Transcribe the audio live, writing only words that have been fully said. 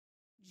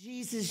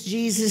Jesus,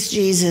 Jesus,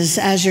 Jesus,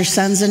 as your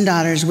sons and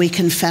daughters, we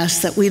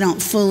confess that we don't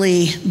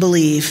fully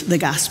believe the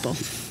gospel.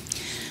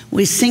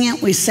 We sing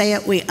it, we say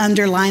it, we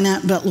underline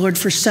it, but Lord,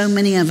 for so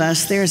many of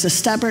us, there's a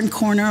stubborn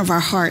corner of our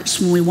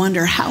hearts when we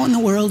wonder how in the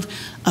world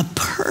a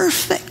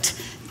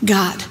perfect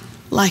God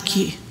like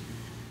you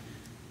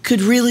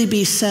could really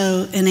be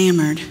so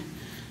enamored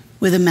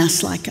with a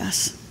mess like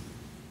us.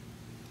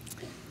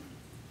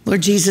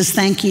 Lord Jesus,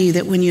 thank you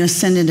that when you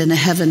ascended into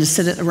heaven to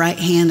sit at the right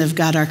hand of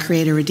God, our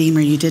Creator,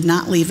 Redeemer, you did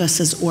not leave us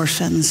as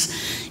orphans.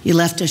 You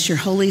left us your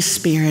Holy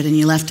Spirit, and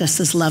you left us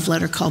this love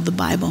letter called the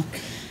Bible.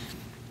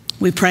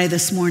 We pray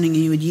this morning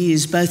you would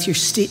use both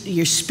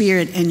your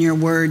Spirit and your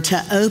word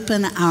to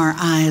open our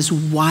eyes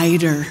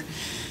wider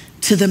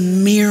to the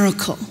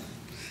miracle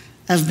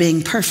of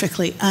being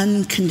perfectly,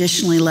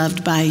 unconditionally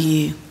loved by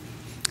you.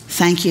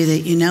 Thank you that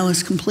you know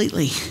us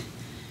completely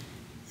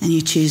and you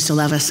choose to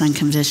love us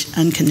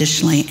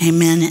unconditionally.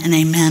 Amen and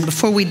amen.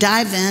 Before we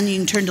dive in, you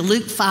can turn to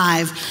Luke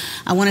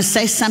 5. I want to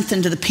say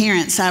something to the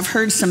parents. I've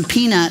heard some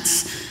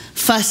peanuts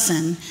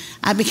fussing.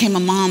 I became a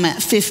mom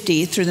at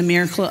 50 through the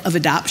miracle of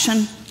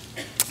adoption.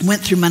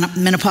 Went through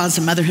menopause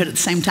and motherhood at the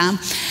same time.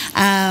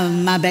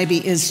 My baby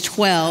is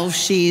 12.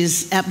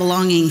 She's at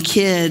Belonging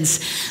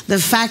Kids. The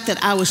fact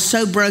that I was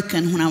so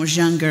broken when I was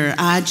younger,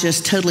 I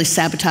just totally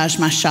sabotaged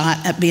my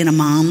shot at being a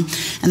mom.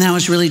 And then I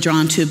was really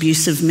drawn to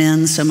abusive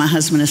men, so my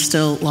husband is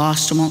still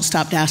lost and won't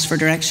stop to ask for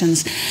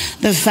directions.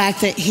 The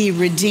fact that he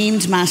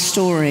redeemed my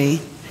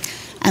story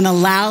and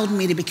allowed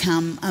me to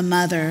become a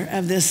mother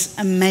of this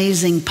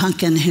amazing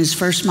pumpkin whose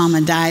first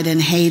mama died in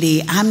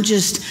Haiti. I'm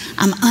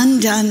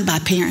undone by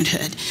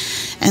parenthood.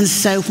 And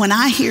so when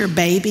I hear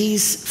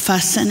babies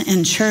fussing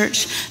in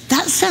church,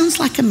 that sounds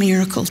like a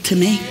miracle to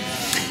me.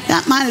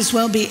 That might as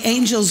well be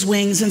angel's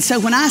wings. And so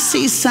when I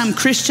see some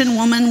Christian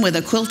woman with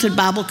a quilted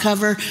Bible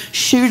cover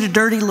shoot a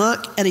dirty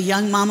look at a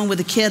young mama with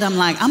a kid, I'm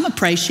like, I'm gonna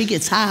pray she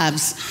gets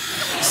hives.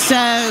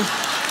 So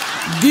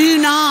do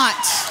not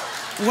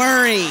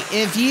worry.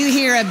 If you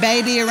hear a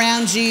baby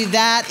around you,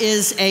 that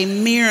is a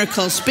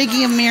miracle.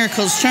 Speaking of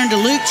miracles, turn to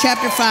Luke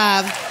chapter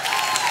 5.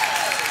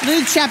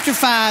 Luke chapter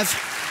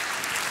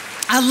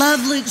 5. I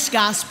love Luke's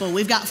gospel.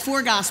 We've got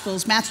 4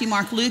 gospels, Matthew,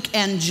 Mark, Luke,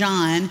 and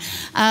John.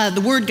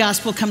 The word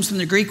gospel comes from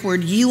the Greek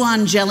word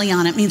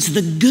euangelion. It means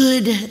the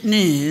good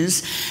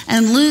news.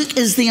 And Luke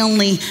is the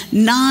only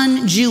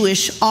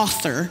non-Jewish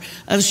author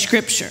of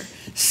Scripture.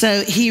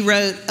 So he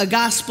wrote a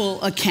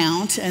gospel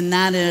account, and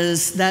that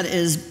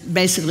is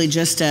basically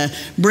just a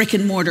brick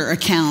and mortar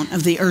account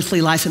of the earthly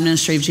life and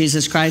ministry of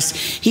Jesus Christ.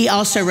 He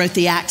also wrote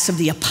the Acts of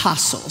the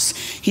Apostles.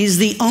 He's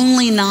the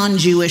only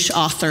non-Jewish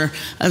author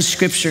of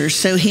Scripture,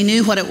 so he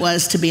knew what it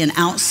was to be an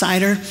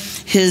outsider.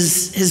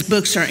 His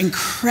books are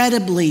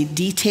incredibly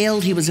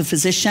detailed. He was a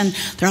physician.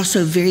 They're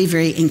also very,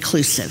 very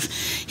inclusive.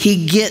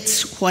 He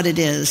gets what it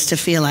is to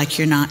feel like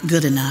you're not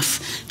good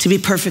enough, to be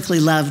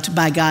perfectly loved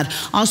by God.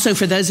 Also,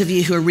 for those of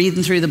you who are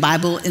reading through the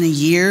Bible in a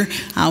year,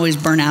 I always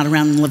burn out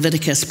around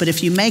Leviticus, but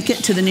if you make it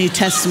to the New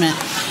Testament,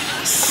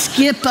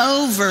 skip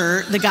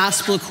over the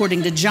gospel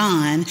according to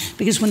John,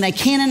 because when they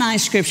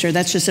canonized Scripture,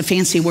 that's just a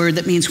fancy word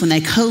that means when they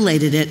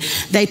collated it,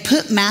 they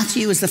put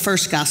Matthew as the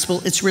first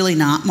gospel. It's really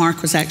not.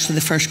 Mark was actually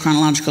the first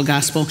chronological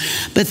gospel.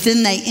 But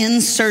then they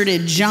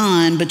inserted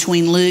John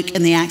between Luke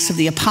and the Acts of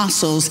the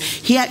Apostles.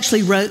 He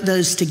actually wrote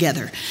those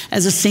together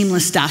as a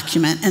seamless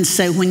document. And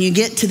so when you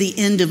get to the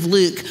end of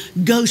Luke,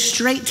 go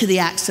straight to the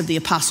Acts of the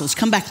Apostles.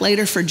 Come back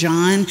later for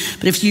John.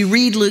 But if you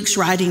read Luke's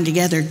writing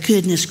together,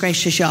 goodness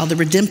gracious, y'all, the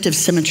redemptive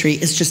symmetry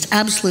is just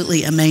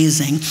absolutely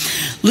amazing.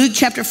 Luke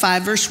chapter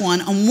 5, verse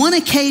 1, on one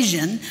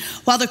occasion,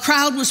 while the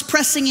crowd was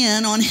pressing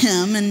in on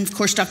him, and of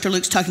course Dr.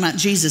 Luke's talking about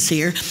Jesus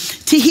here,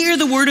 to hear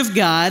the word of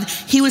God,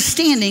 he was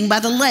standing by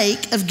the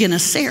lake of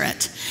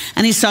Gennesaret.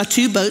 And he saw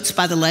 2 boats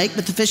by the lake,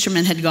 but the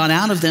fishermen had gone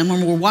out of them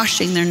and were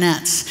washing their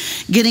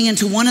nets. Getting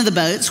into one of the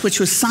boats, which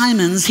was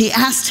Simon's, he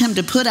asked him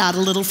to put out a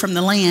little from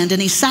the land,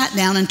 and he sat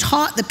down and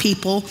taught the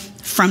people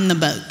from the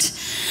boat.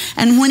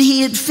 And when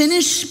he had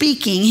finished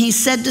speaking, he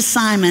said to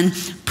Simon,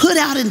 put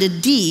out into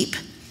deep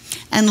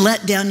and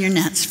let down your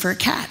nets for a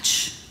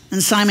catch.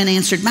 And Simon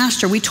answered,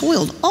 Master, we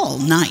toiled all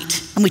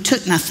night and we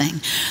took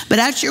nothing. But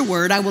at your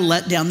word, I will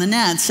let down the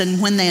nets.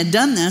 And when they had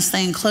done this,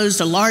 they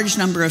enclosed a large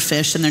number of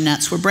fish and their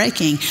nets were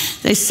breaking.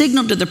 They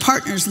signaled to their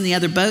partners in the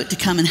other boat to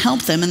come and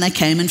help them. And they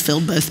came and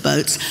filled both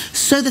boats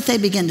so that they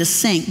began to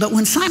sink. But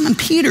when Simon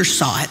Peter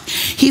saw it,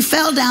 he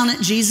fell down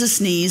at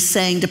Jesus' knees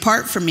saying,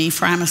 depart from me,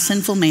 for I am a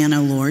sinful man,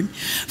 O Lord.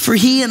 For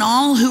he and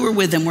all who were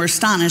with him were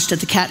astonished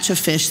at the catch of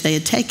fish they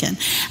had taken.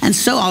 And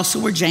so also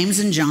were James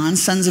and John,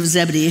 sons of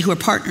Zebedee, who were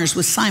partners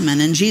with Simon.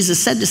 And Jesus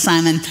said to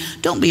Simon,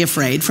 don't be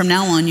afraid. From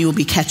now on, you will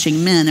be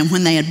catching men. And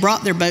when they had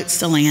brought their boats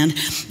to land,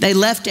 they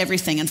left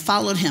everything and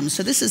followed him.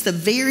 So this is the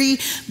very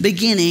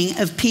beginning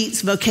of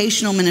Pete's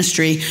vocational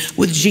ministry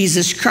with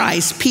Jesus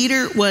Christ.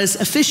 Peter was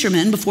a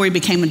fisherman before he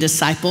became a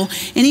disciple.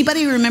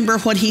 Anybody remember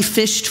what he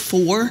fished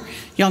for?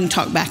 Y'all can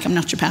talk back. I'm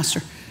not your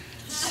pastor.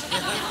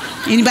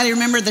 Anybody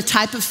remember the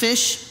type of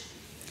fish?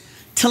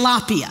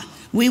 Tilapia.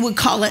 We would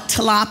call it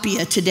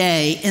tilapia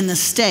today in the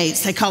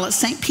States. They call it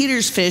St.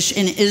 Peter's fish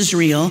in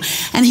Israel.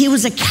 And he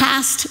was a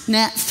cast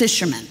net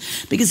fisherman.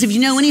 Because if you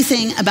know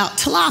anything about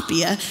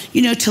tilapia,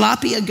 you know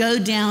tilapia go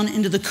down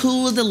into the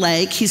cool of the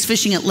lake. He's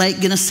fishing at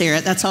Lake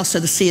Gennesaret. That's also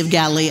the Sea of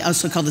Galilee,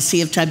 also called the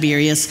Sea of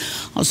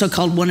Tiberias, also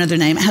called one other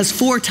name. It has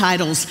 4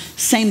 titles,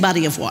 same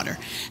body of water.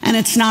 And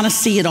it's not a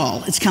sea at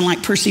all. It's kind of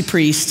like Percy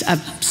Priest.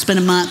 I've spent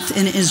a month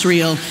in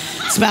Israel.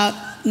 It's about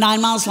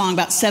 9 miles long,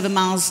 about 7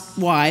 miles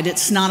wide.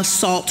 It's not a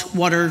salt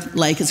water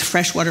lake, it's a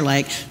freshwater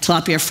lake.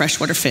 Tilapia are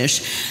freshwater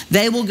fish.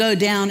 They will go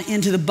down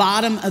into the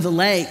bottom of the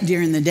lake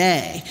during the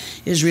day.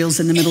 Israel's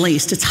in the Middle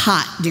East. It's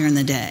hot during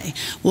the day.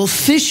 Well,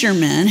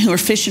 fishermen who are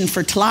fishing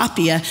for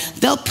tilapia,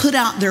 they'll put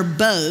out their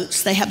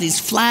boats. They have these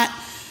flat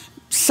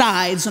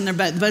sides on their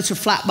boat. The boats are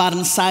flat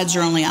bottom. Sides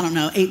are only,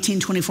 18,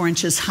 24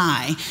 inches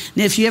high. And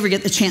if you ever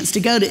get the chance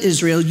to go to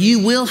Israel, you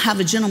will have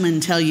a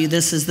gentleman tell you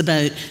this is the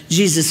boat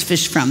Jesus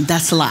fished from.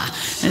 That's a lie.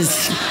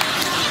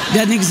 It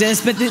doesn't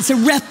exist, but it's a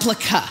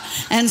replica.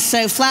 And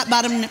so flat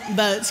bottom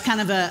boats,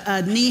 kind of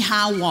a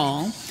knee-high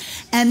wall.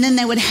 And then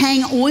they would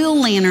hang oil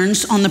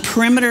lanterns on the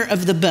perimeter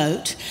of the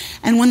boat.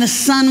 And when the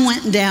sun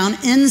went down,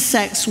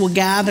 insects will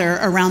gather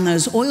around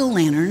those oil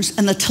lanterns,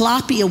 and the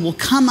tilapia will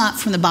come up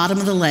from the bottom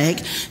of the lake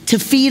to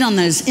feed on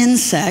those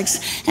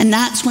insects. And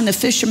that's when the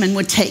fishermen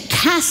would take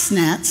cast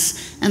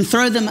nets and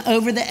throw them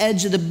over the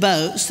edge of the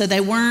boat, so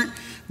they weren't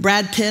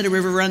Brad Pitt, A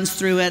River Runs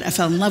Through It. I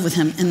fell in love with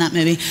him in that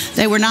movie.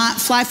 They were not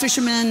fly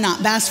fishermen,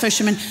 not bass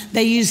fishermen.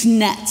 They used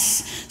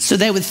nets. So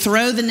they would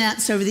throw the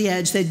nets over the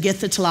edge. They'd get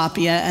the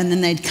tilapia, and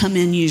then they'd come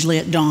in usually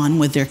at dawn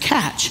with their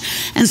catch.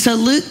 And so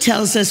Luke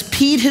tells us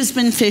Pete has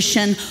been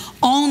fishing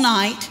all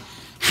night,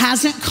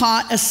 hasn't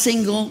caught a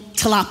single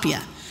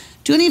tilapia.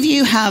 Do any of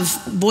you have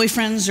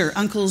boyfriends or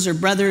uncles or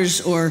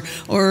brothers or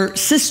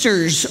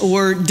sisters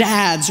or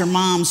dads or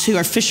moms who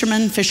are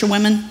fishermen,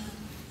 fisherwomen?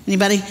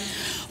 Anybody?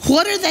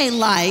 What are they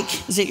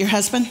like? Is it your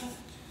husband?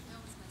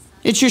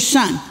 It's your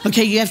son.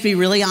 Okay, you have to be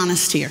really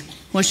honest here.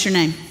 What's your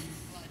name?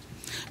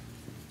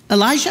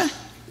 Elijah?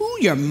 Ooh,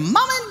 your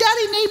mom and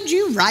daddy named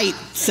you right,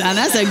 son.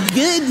 That's a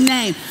good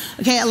name.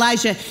 Okay,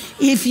 Elijah,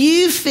 if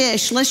you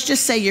fish, let's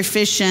just say you're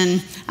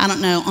fishing,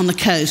 on the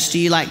coast. Do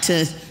you like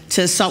to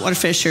saltwater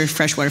fish or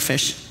freshwater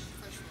fish?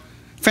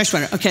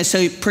 Freshwater. Okay,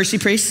 so Percy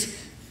Priest?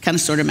 Kind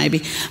of, sort of,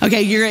 maybe.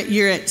 Okay,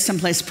 you're at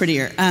someplace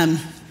prettier.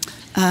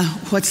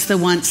 What's the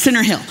one?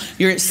 Center Hill.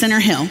 You're at Center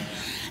Hill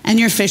and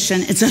you're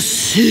fishing. It's a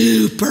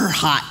super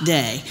hot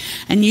day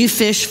and you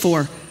fish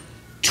for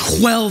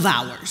 12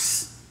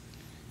 hours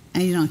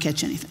and you don't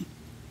catch anything.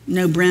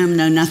 No brim,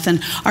 no nothing.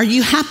 Are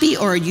you happy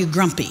or are you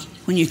grumpy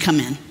when you come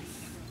in?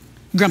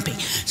 Grumpy.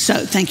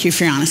 So thank you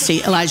for your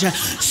honesty, Elijah.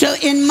 So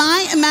in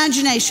my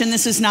imagination,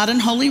 this is not in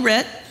Holy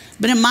Writ,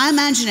 but in my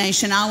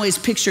imagination, I always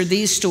picture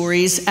these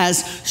stories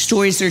as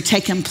stories that are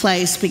taking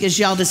place because,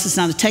 y'all, this is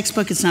not a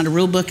textbook. It's not a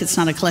rule book. It's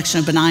not a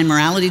collection of benign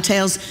morality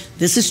tales.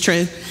 This is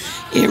true.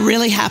 It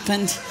really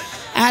happened.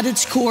 At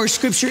its core,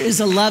 Scripture is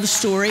a love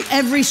story.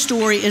 Every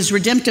story is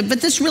redemptive,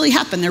 but this really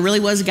happened. There really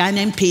was a guy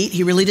named Pete.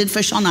 He really did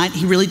fish all night.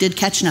 He really did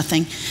catch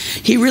nothing.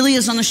 He really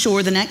is on the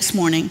shore the next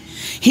morning.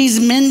 He's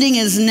mending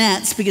his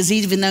nets because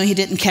even though he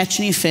didn't catch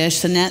any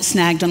fish, the net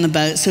snagged on the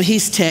boat. So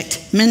he's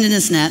ticked, mending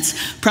his nets,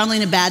 probably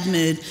in a bad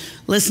mood,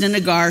 listening to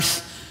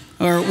Garth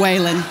or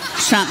Waylon,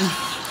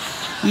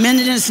 something,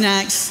 mending his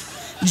nets.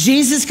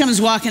 Jesus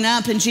comes walking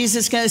up and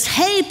Jesus goes,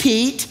 "Hey,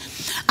 Pete,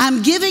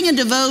 I'm giving a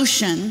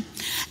devotion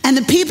and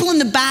the people in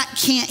the back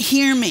can't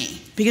hear me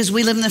because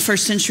we live in the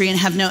first century and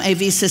have no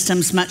AV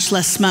systems, much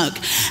less smoke.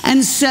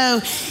 And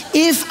so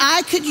if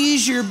I could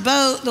use your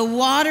boat, the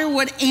water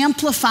would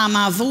amplify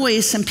my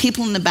voice and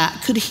people in the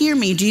back could hear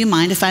me. Do you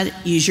mind if I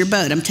use your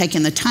boat?" I'm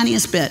taking the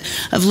tiniest bit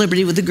of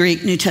liberty with the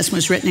Greek. New Testament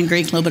was written in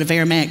Greek, a little bit of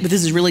Aramaic, but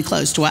this is really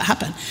close to what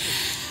happened.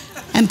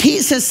 And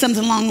Pete says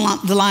something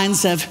along the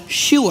lines of,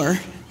 "Sure,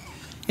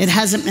 it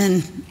hasn't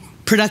been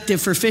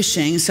productive for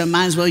fishing, so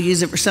might as well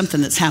use it for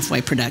something that's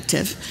halfway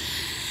productive."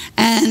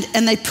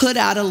 And they put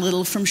out a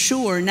little from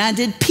shore. Now,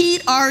 did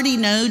Pete already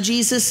know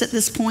Jesus at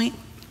this point?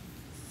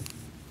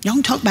 Y'all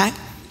can talk back.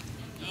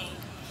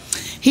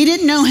 He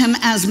didn't know him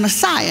as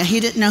Messiah. He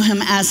didn't know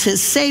him as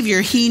his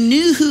Savior. He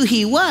knew who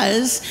he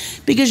was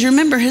because you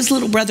remember his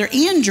little brother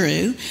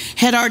Andrew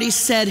had already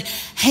said,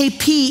 "Hey,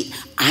 Pete,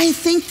 I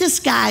think this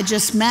guy I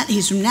just met,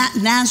 he's from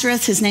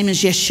Nazareth. His name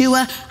is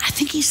Yeshua. I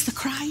think he's the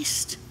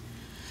Christ.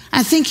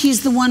 I think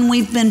he's the one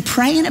we've been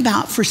praying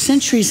about for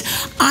centuries.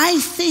 I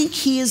think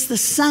he is the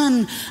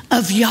Son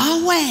of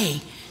Yahweh."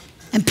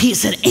 And Pete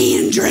said,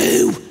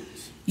 "Andrew,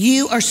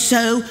 you are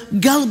so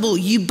gullible.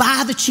 You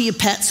buy the Chia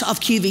Pets off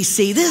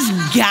QVC. This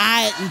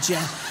guy isn't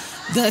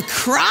the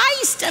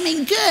Christ. I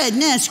mean,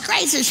 goodness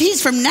gracious,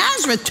 he's from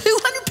Nazareth.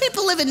 200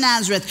 people live in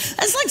Nazareth.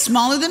 That's like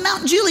smaller than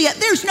Mount Juliet.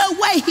 There's no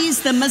way he's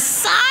the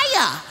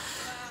Messiah."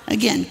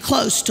 Again,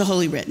 close to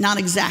Holy Writ, not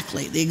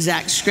exactly the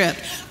exact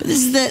script, but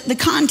this is the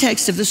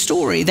context of the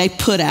story. They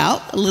put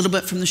out a little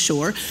bit from the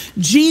shore.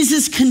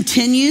 Jesus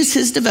continues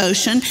his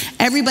devotion.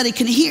 Everybody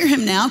can hear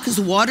him now because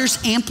the water's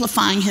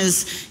amplifying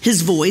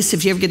his voice.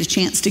 If you ever get a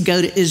chance to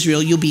go to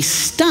Israel, you'll be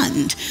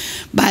stunned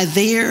by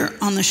there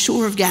on the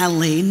shore of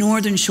Galilee,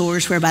 northern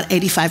shores, where about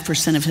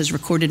 85% of his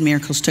recorded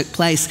miracles took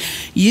place.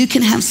 You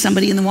can have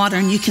somebody in the water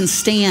and you can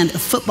stand a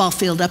football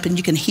field up and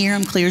you can hear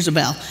him clear as a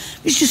bell.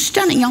 It's just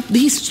stunning, y'all.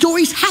 These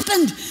stories happened.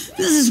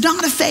 This is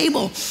not a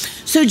fable.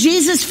 So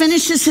Jesus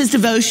finishes his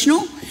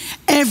devotional.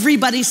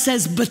 Everybody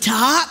says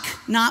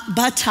batak, not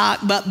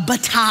batak, but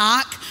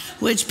batak,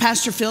 which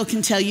Pastor Phil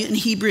can tell you in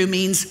Hebrew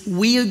means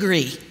we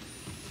agree.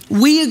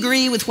 We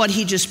agree with what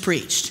he just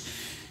preached.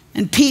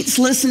 And Pete's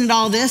listening to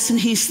all this and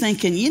he's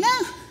thinking, you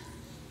know,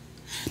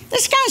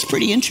 this guy's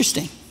pretty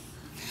interesting.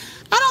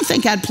 I don't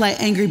think I'd play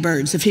Angry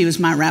Birds if he was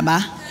my rabbi.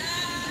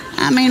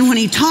 I mean, when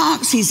he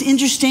talks, he's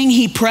interesting.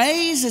 He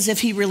prays as if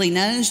he really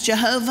knows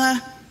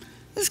Jehovah.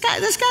 This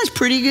guy's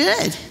pretty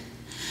good.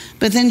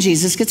 But then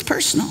Jesus gets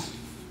personal.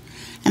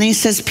 And he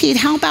says, Pete,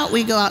 how about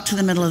we go out to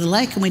the middle of the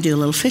lake and we do a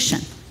little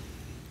fishing?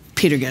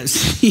 Peter goes,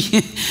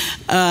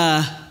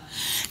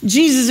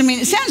 Jesus, I mean,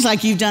 it sounds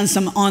like you've done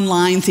some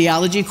online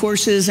theology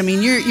courses. I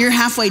mean, you're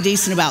halfway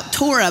decent about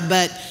Torah,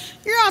 but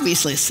you're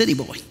obviously a city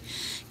boy.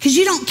 Because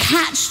you don't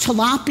catch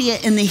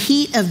tilapia in the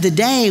heat of the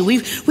day.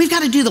 We've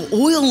got to do the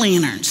oil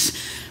lanterns.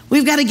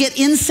 We've got to get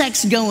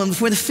insects going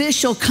before the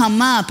fish will come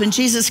up. And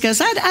Jesus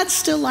goes, I'd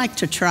still like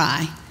to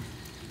try.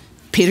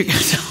 Peter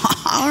goes,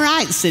 all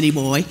right, city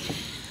boy.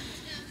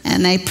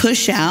 And they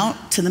push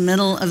out to the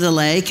middle of the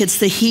lake. It's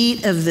the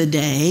heat of the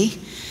day.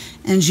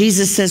 And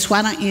Jesus says,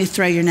 why don't you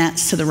throw your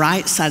nets to the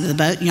right side of the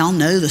boat? And y'all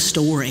know the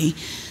story.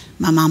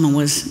 My mama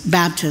was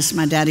Baptist.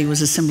 My daddy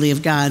was Assembly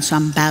of God, so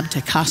I'm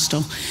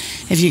Baptist-costal.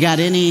 If you got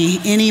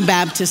any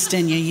Baptist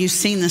in you, you've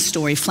seen this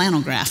story,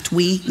 flannel graft.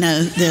 We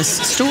know this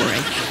story.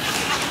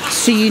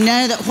 So you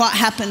know that what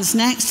happens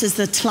next is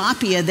the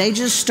tilapia, they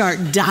just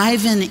start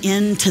diving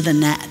into the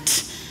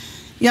net.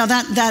 Yeah,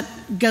 that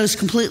goes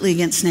completely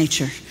against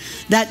nature.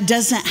 That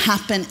doesn't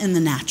happen in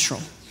the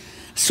natural.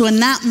 So in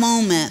that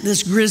moment,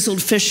 this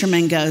grizzled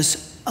fisherman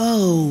goes,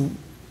 oh,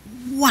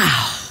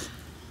 wow.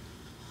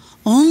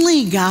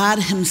 Only God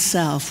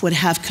himself would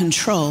have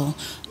control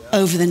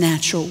over the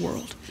natural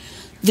world.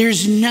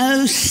 There's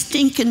no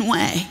stinking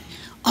way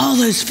all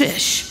those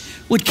fish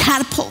would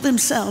catapult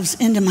themselves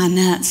into my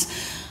nets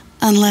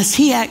unless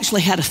he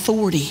actually had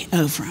authority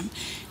over them.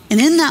 And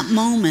in that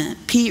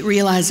moment, Pete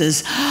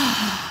realizes,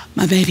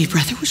 my baby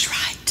brother was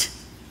right.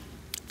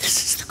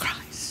 This is the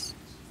Christ.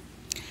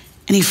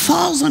 And he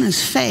falls on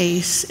his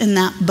face in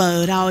that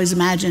boat. I always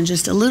imagine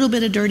just a little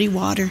bit of dirty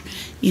water,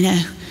 you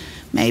know,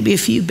 maybe a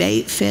few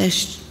bait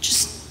fish,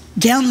 just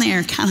down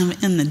there kind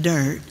of in the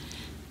dirt.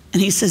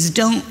 And he says,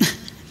 don't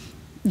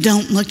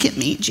look at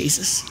me,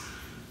 Jesus.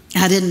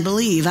 I didn't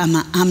believe. I'm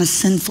a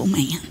sinful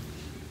man.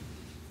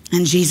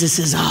 And Jesus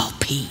says, oh,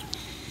 Pete,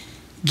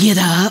 get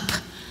up.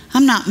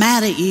 I'm not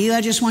mad at you. I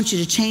just want you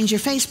to change your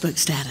Facebook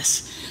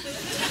status.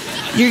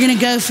 You're going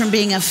to go from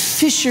being a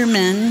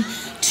fisherman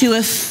to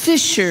a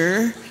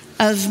fisher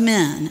of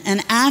men.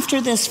 And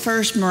after this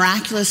first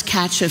miraculous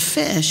catch of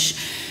fish,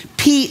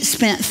 Pete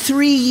spent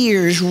 3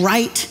 years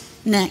right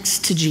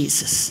next to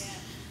Jesus.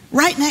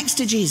 Right next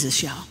to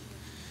Jesus, y'all.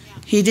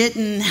 He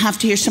didn't have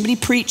to hear somebody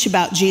preach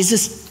about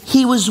Jesus.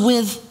 He was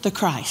with the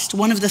Christ,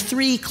 one of the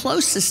three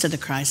closest to the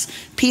Christ,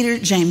 Peter,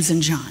 James,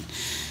 and John.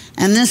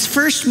 And this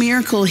first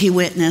miracle he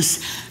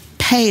witnessed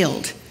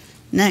paled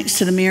next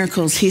to the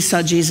miracles he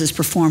saw Jesus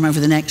perform over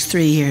the next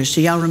 3 years.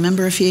 Do y'all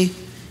remember a few?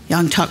 Y'all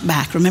can talk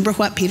back. Remember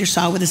what Peter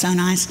saw with his own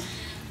eyes?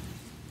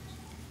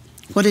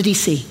 What did he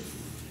see?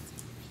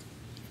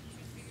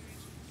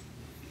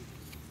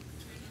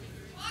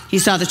 He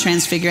saw the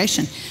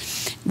transfiguration.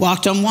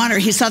 Walked on water.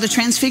 He saw the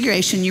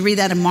transfiguration. You read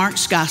that in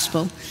Mark's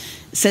gospel.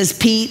 It says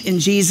Pete and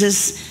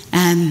Jesus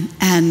and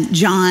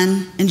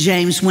John and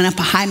James went up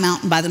a high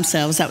mountain by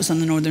themselves. That was on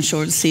the northern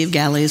shore of the Sea of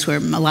Galilee, is where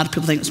a lot of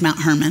people think it was Mount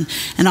Hermon.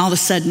 And all of a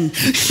sudden,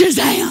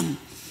 shazam!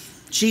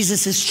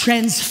 Jesus is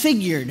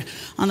transfigured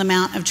on the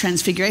Mount of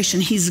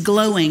Transfiguration. He's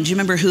glowing. Do you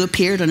remember who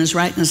appeared on his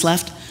right and his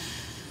left?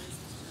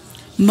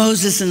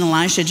 Moses and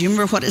Elijah. Do you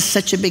remember what is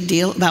such a big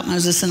deal about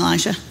Moses and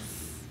Elijah?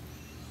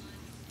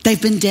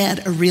 They've been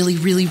dead a really,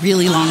 really,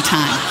 really long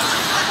time.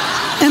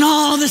 And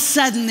all of a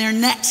sudden, they're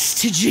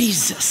next to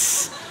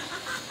Jesus.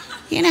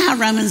 You know how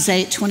Romans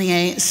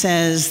 8:28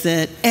 says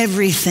that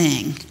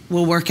everything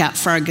will work out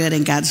for our good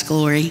and God's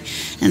glory?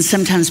 And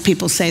sometimes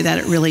people say that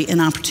at really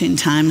inopportune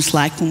times,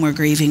 like when we're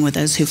grieving with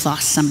those who've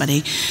lost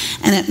somebody.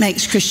 And it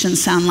makes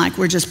Christians sound like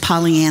we're just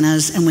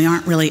Pollyannas and we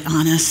aren't really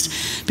honest,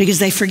 because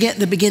they forget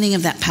the beginning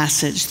of that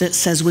passage that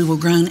says we will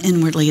groan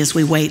inwardly as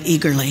we wait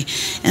eagerly.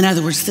 In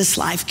other words, this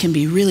life can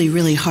be really,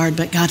 really hard,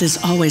 but God is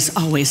always,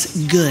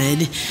 always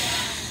good.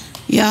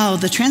 Yo,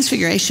 the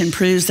transfiguration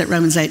proves that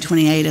Romans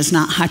 8:28 is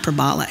not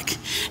hyperbolic.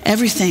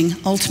 Everything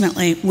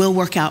ultimately will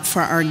work out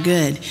for our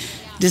good.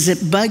 Does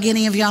it bug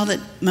any of y'all that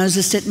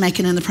Moses didn't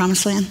make it in the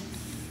promised land?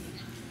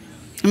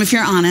 I mean, if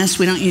you're honest,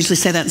 we don't usually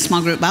say that in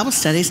small group Bible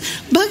studies,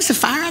 bugs the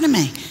fire out of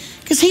me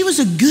because he was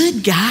a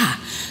good guy.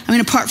 I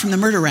mean, apart from the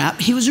murder rap,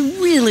 he was a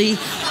really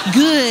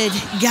good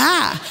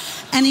guy.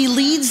 And he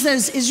leads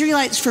those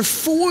Israelites for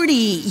 40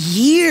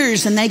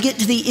 years, and they get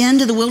to the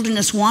end of the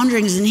wilderness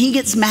wanderings, and he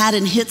gets mad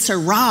and hits a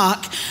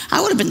rock.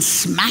 I would have been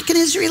smacking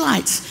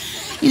Israelites.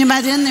 You know,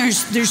 by then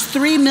there's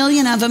 3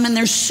 million of them, and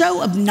they're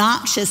so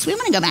obnoxious. We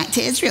want to go back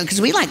to Israel because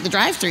we like the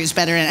drive-thrus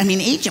better. I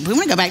mean, Egypt, we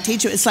want to go back to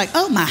Egypt. It's like,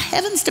 oh, my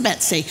heavens to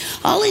Betsy.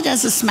 All he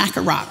does is smack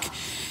a rock.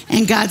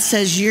 And God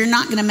says, you're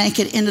not going to make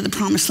it into the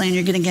promised land.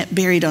 You're going to get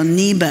buried on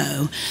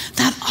Nebo.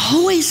 That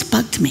always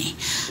bugged me.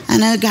 I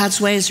know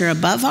God's ways are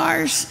above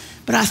ours,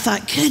 but I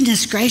thought,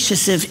 goodness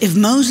gracious, if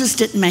Moses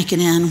didn't make it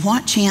in,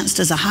 what chance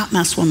does a hot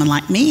mess woman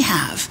like me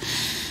have?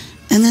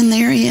 And then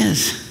there he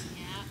is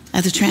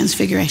at the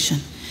Transfiguration.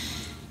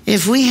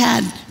 If we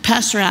had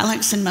Pastor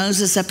Alex and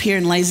Moses up here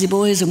in Lazy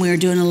Boys and we were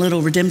doing a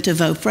little redemptive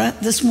Oprah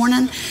this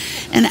morning,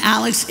 and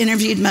Alex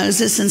interviewed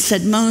Moses and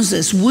said,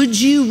 Moses, would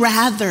you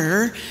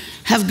rather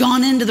have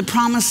gone into the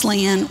promised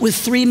land with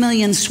 3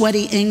 million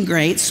sweaty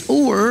ingrates,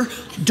 or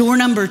door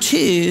number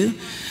 2,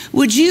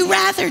 would you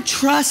rather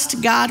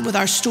trust God with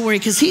our story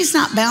because he's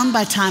not bound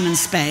by time and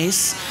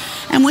space?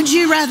 And would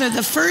you rather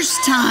the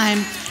first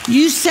time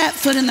you set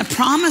foot in the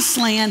promised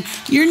land,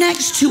 you're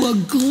next to a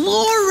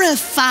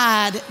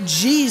glorified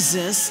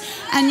Jesus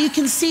and you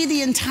can see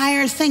the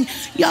entire thing?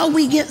 Y'all,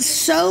 we get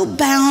so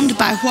bound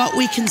by what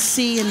we can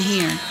see and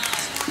hear.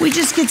 We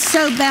just get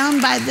so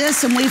bound by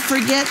this and we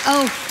forget,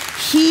 oh,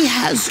 he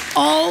has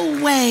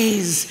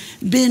always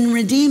been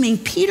redeeming.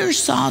 Peter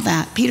saw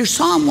that. Peter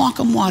saw him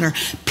walk on water.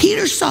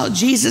 Peter saw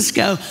Jesus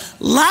go,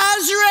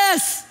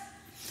 Lazarus,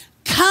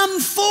 come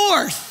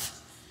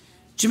forth.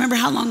 Do you remember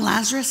how long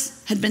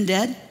Lazarus had been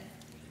dead?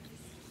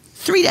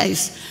 3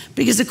 days.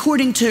 Because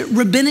according to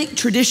rabbinic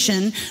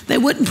tradition, they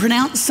wouldn't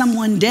pronounce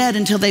someone dead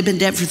until they'd been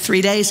dead for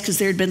 3 days because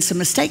there had been some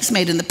mistakes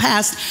made in the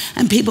past,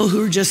 and people who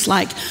were just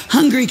like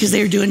hungry because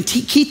they were doing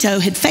keto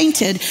had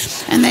fainted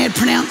and they had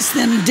pronounced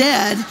them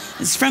dead.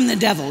 It's from the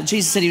devil.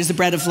 Jesus said he was the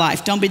bread of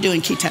life. Don't be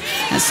doing keto.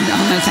 That's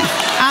another thing.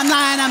 I'm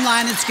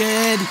lying. It's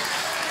good.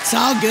 It's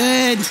all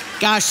good.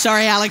 Gosh,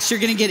 sorry, Alex, you're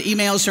going to get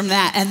emails from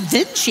that. And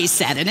then she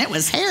said, and it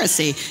was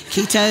heresy.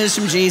 Keto's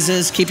from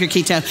Jesus. Keep your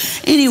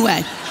keto.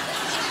 Anyway.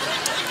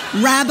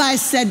 Rabbi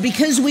said,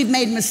 because we've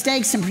made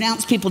mistakes and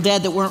pronounced people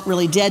dead that weren't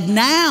really dead,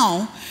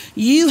 now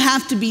you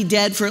have to be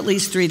dead for at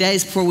least 3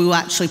 days before we will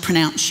actually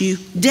pronounce you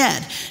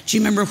dead. Do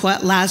you remember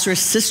what Lazarus'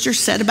 sister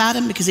said about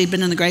him because he'd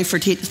been in the grave for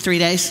 3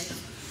 days?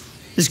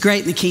 It was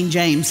great in the King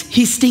James.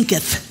 He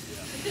stinketh.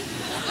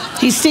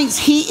 He stinks.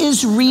 He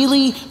is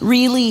really,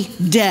 really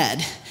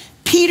dead.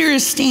 Peter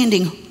is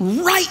standing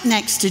right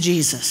next to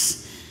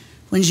Jesus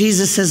when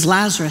Jesus says,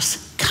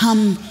 Lazarus,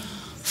 come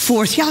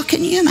forth. Y'all,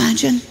 can you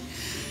imagine?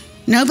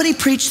 Nobody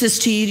preached this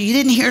to you. You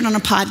didn't hear it on a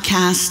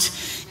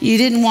podcast. You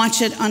didn't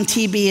watch it on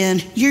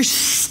TBN. You're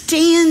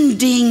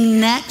standing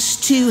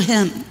next to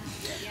him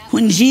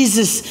when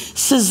Jesus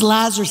says,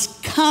 Lazarus,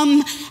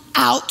 come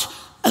out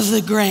of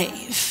the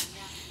grave.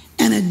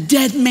 And a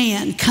dead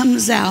man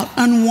comes out,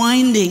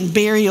 unwinding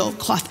burial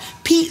cloth.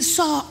 Pete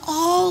saw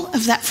all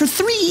of that for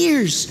 3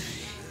 years.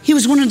 He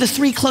was one of the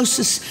 3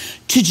 closest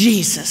to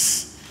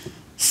Jesus.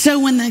 So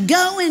when the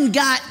going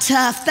got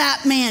tough,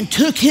 that man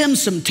took him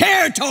some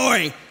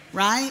territory.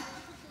 Right?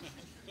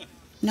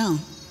 No.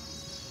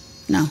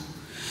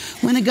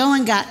 When the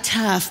going got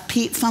tough,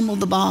 Pete fumbled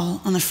the ball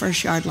on the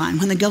 1st yard line.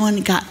 When the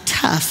going got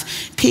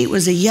tough, Pete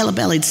was a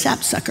yellow-bellied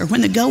sapsucker.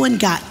 When the going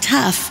got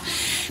tough,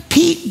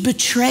 Pete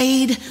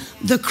betrayed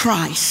the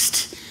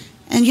Christ.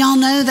 And y'all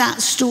know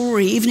that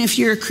story. Even if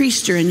you're a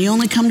Creaster and you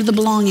only come to the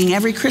belonging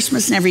every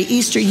Christmas and every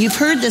Easter, you've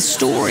heard this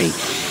story.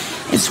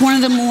 It's one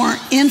of the more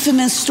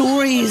infamous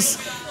stories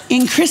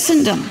in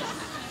Christendom.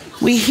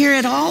 We hear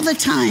it all the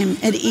time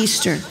at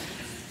Easter,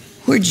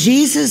 where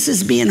Jesus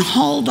is being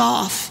hauled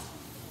off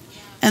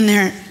and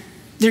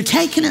they're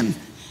taking him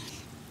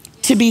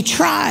to be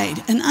tried,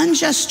 an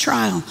unjust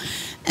trial,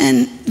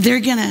 and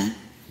they're gonna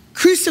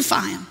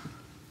crucify him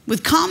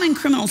with common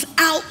criminals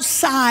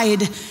outside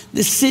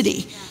the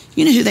city.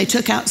 You know who they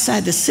took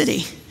outside the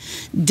city?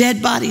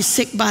 Dead bodies,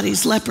 sick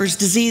bodies, lepers,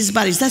 diseased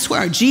bodies. That's where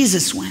our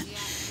Jesus went.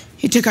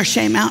 He took our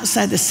shame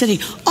outside the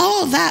city.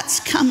 All that's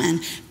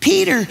coming.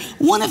 Peter,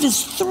 one of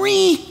his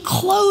 3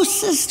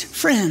 closest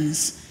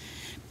friends,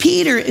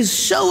 Peter is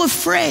so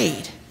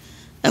afraid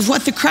of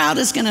what the crowd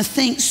is going to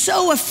think,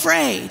 so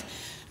afraid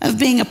of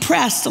being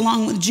oppressed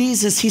along with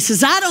Jesus. He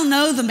says, I don't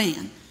know the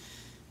man.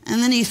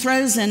 And then he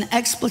throws in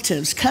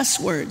expletives, cuss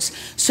words,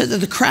 so that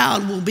the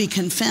crowd will be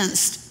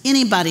convinced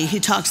anybody who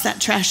talks that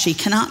trashy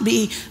cannot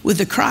be with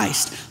the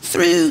Christ.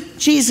 Threw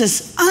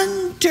Jesus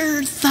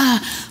under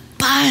the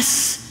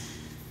bus.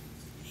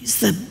 He's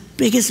the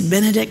biggest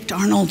Benedict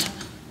Arnold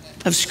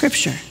of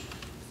Scripture.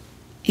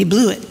 He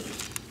blew it.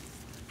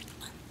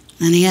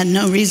 And he had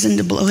no reason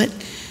to blow it.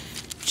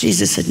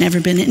 Jesus had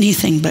never been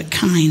anything but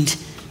kind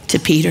to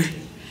Peter.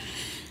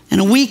 And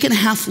a week and a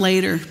half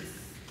later,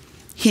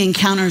 he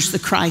encounters the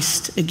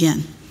Christ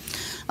again.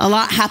 A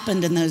lot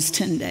happened in those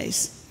 10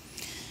 days.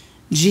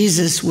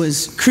 Jesus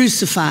was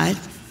crucified.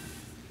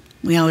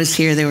 We always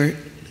hear there were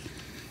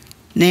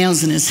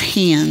nails in his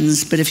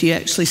hands, but if you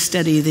actually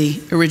study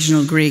the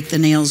original Greek, the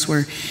nails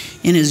were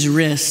in his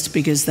wrist,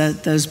 because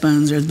those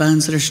bones are the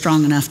bones that are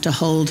strong enough to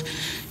hold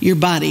your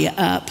body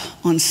up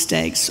on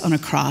stakes on a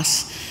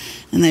cross.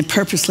 And they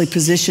purposely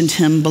positioned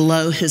him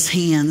below his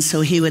hands so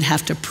he would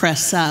have to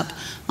press up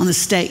on the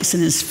stakes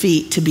in his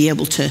feet to be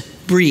able to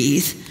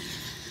breathe.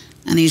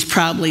 And he's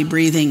probably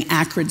breathing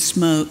acrid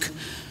smoke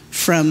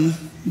from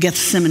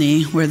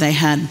Gethsemane, where they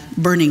had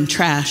burning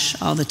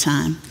trash all the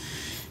time.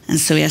 And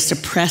so he has to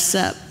press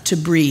up to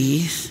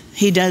breathe.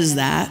 He does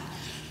that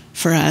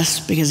for us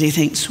because he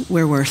thinks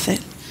we're worth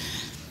it.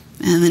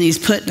 And then he's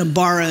put in a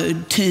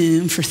borrowed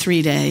tomb for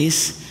 3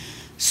 days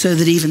so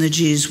that even the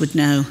Jews would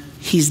know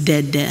he's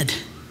dead.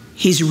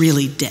 He's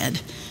really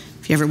dead.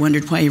 If you ever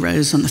wondered why he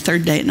rose on the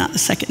third day and not the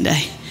second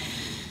day,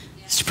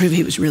 it's to prove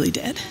he was really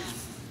dead.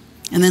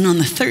 And then on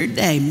the third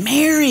day,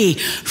 Mary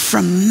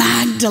from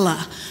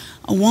Magdala,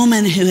 a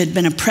woman who had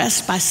been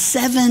oppressed by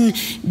 7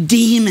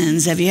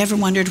 demons. Have you ever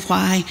wondered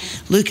why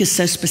Luke is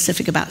so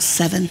specific about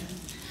 7? Do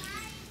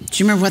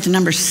you remember what the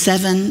number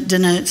 7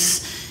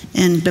 denotes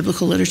in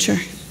biblical literature?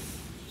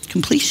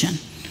 Completion.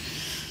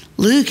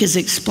 Luke is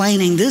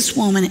explaining this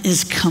woman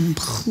is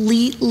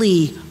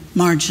completely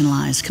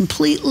marginalized,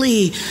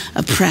 completely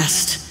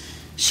oppressed.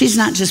 She's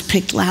not just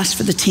picked last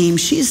for the team.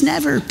 She's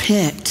never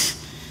picked.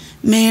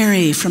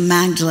 Mary from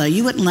Magdala,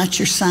 you wouldn't let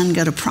your son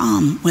go to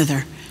prom with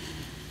her.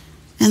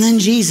 And then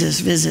Jesus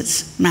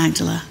visits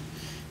Magdala,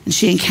 and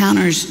she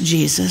encounters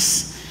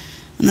Jesus.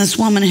 And this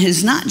woman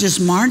who's not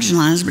just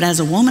marginalized, but as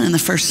a woman in the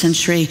first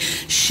century,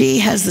 she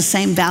has the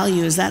same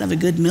value as that of a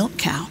good milk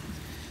cow.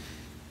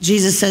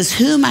 Jesus says,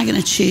 who am I going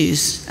to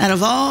choose? Out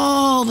of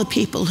all the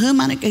people, who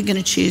am I going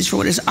to choose for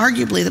what is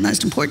arguably the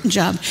most important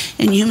job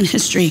in human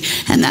history?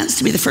 And that's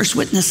to be the first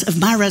witness of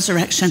my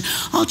resurrection.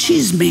 I'll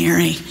choose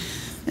Mary,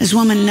 this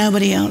woman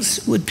nobody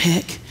else would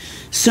pick.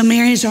 So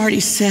Mary's already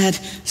said,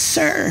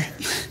 sir,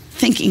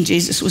 thinking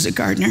Jesus was a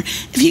gardener,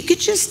 if you could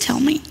just tell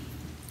me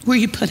where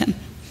you put him.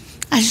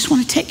 I just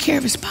want to take care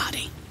of his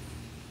body.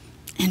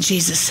 And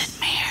Jesus said,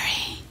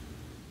 Mary,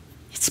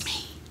 it's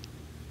me.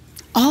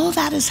 All of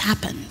that has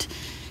happened.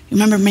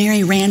 Remember,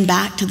 Mary ran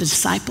back to the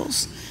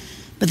disciples,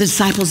 but the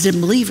disciples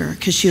didn't believe her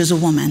because she was a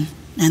woman,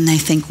 and they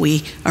think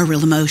we are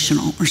real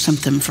emotional or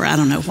something for I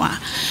don't know why.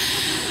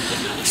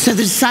 So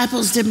the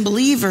disciples didn't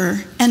believe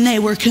her, and they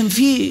were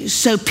confused.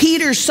 So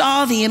Peter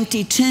saw the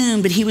empty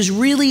tomb, but he was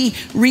really,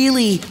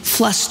 really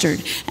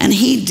flustered. And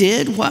he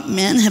did what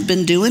men have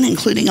been doing,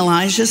 including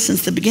Elijah,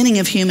 since the beginning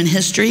of human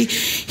history.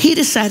 He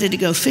decided to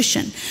go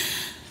fishing.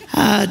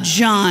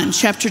 John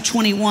chapter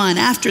 21,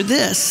 after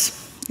this,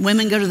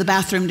 women go to the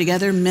bathroom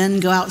together, men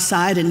go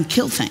outside and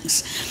kill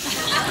things.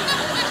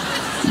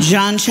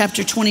 John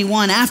chapter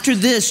 21, after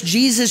this,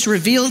 Jesus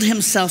revealed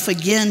himself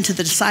again to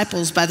the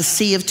disciples by the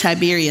Sea of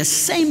Tiberias.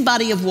 Same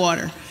body of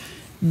water,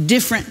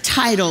 different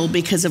title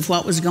because of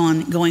what was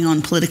going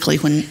on politically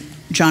when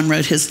John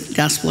wrote his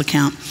gospel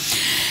account.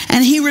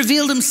 And he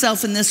revealed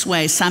himself in this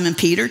way: Simon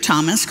Peter,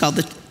 Thomas, called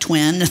the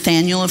twin,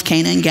 Nathanael of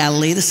Cana in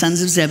Galilee, the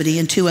sons of Zebedee,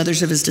 and 2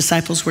 others of his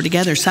disciples were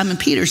together. Simon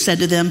Peter said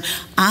to them,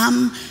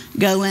 I'm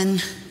going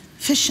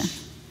fishing.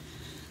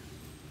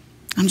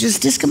 I'm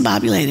just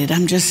discombobulated.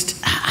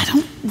 I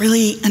don't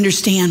really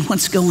understand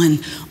what's going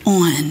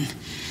on.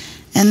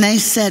 And they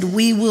said,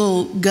 we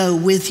will go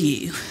with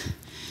you.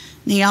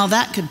 Now, y'all,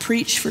 that could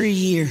preach for a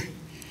year,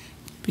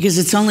 because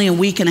it's only a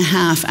week and a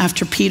half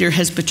after Peter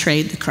has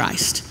betrayed the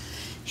Christ.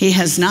 He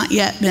has not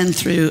yet been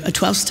through a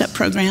 12-step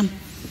program.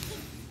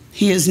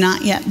 He has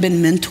not yet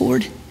been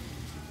mentored.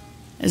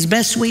 As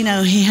best we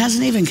know, he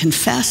hasn't even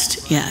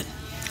confessed yet.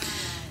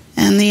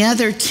 And the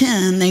other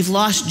 10, they've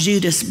lost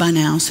Judas by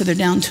now, so they're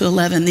down to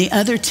 11. The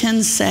other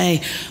 10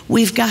 say,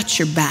 we've got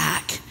your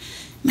back.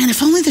 Man,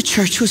 if only the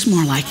church was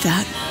more like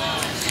that.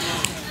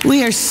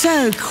 We are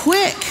so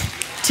quick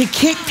to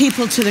kick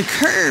people to the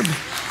curb.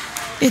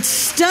 It's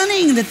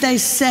stunning that they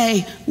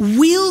say,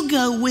 we'll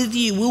go with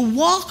you. We'll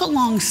walk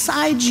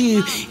alongside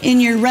you in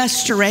your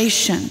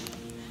restoration.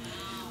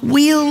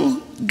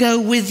 We'll go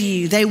with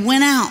you. They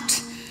went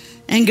out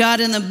and got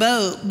in the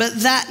boat, but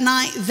that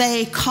night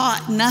they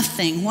caught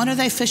nothing. What are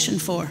they fishing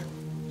for?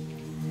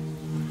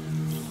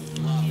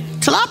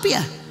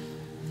 Tilapia.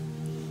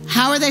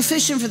 How are they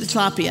fishing for the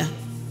tilapia?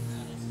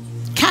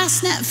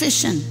 Cast net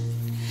fishing.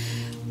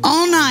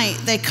 All night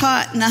they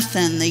caught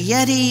nothing. The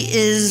Yeti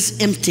is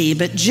empty.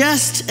 But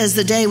just as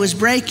the day was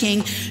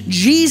breaking,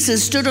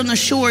 Jesus stood on the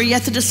shore,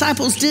 yet the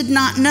disciples did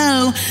not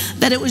know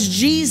that it was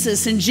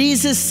Jesus. And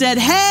Jesus said,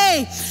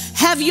 hey,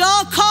 have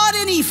y'all caught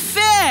any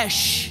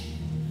fish?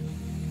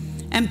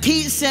 And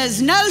Pete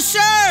says, no,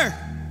 sir.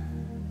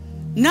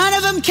 None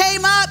of them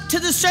came up to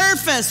the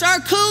surface. Our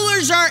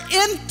coolers are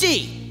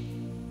empty.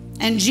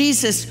 And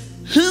Jesus,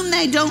 whom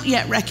they don't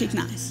yet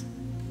recognize,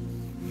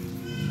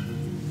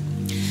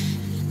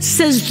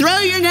 says, throw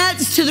your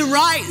nets to the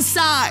right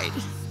side.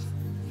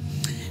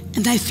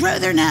 And they throw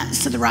their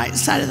nets to the right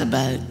side of the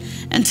boat.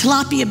 And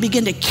tilapia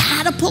begin to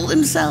catapult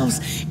themselves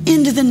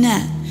into the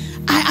net.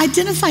 I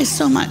identify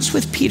so much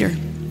with Peter.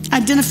 I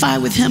identify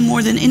with him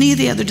more than any of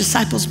the other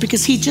disciples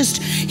because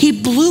he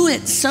blew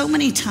it so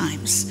many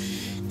times.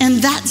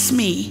 And that's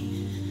me.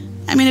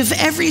 I mean, if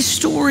every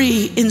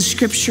story in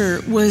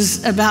Scripture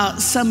was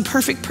about some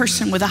perfect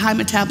person with a high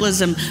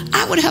metabolism,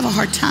 I would have a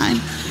hard time.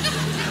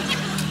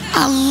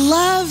 I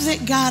love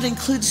that God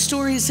includes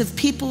stories of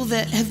people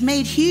that have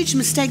made huge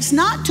mistakes,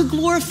 not to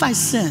glorify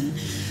sin,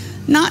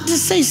 not to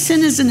say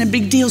sin isn't a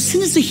big deal.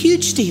 Sin is a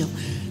huge deal.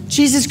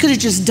 Jesus could have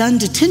just done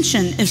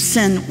detention if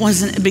sin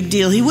wasn't a big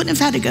deal. He wouldn't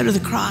have had to go to the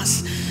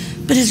cross.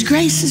 But his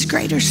grace is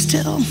greater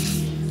still.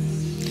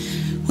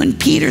 When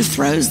Peter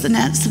throws the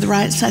nets to the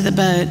right side of the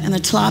boat and the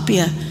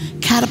tilapia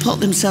catapult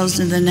themselves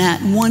into the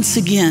net, and once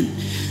again,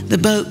 the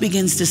boat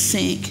begins to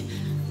sink,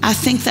 I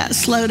think that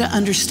slow to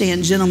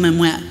understand gentleman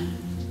went,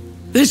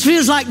 "This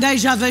feels like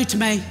deja vu to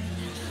me.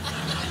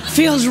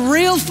 Feels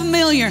real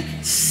familiar."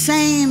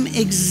 Same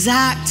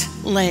exact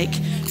lake,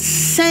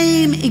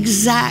 same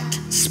exact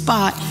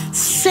spot,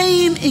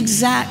 same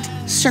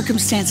exact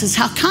circumstances.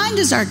 How kind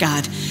is our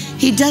God?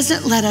 He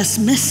doesn't let us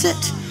miss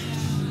it.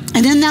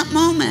 And in that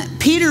moment,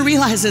 Peter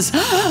realizes,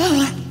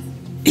 oh,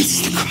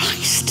 it's the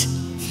Christ.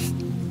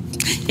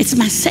 It's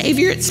my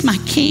Savior, it's my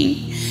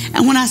King.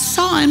 And when I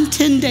saw him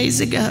 10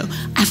 days ago,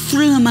 I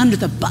threw him under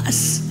the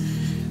bus.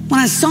 When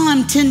I saw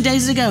him 10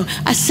 days ago,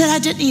 I said I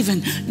didn't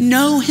even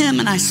know him,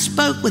 and I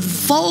spoke with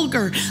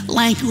vulgar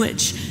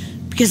language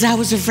because I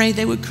was afraid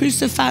they would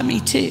crucify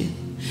me too.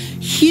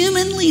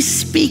 Humanly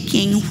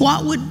speaking,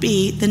 what would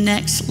be the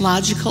next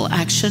logical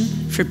action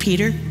for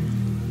Peter?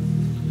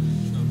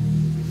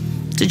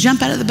 To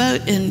jump out of the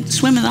boat and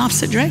swim in the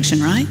opposite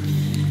direction, right?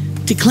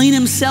 To clean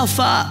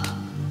himself up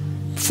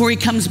before he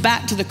comes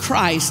back to the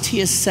Christ he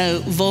is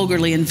so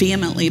vulgarly and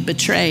vehemently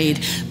betrayed.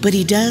 But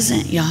he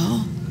doesn't,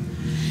 y'all.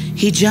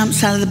 He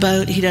jumps out of the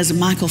boat. He does a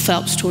Michael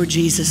Phelps toward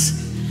Jesus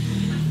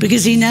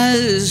because he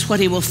knows what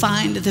he will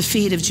find at the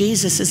feet of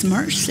Jesus is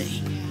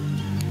mercy.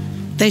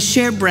 They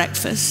share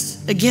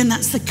breakfast. Again,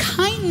 that's the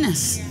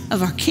kindness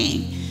of our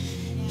King.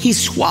 He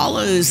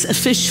swallows a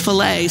fish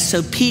fillet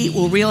so Pete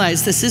will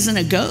realize this isn't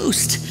a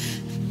ghost.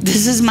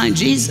 This is my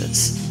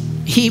Jesus.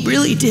 He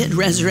really did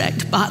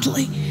resurrect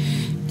bodily.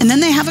 And then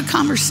they have a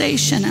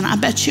conversation, and I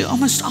bet you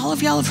almost all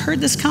of y'all have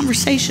heard this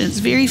conversation. It's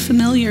very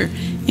familiar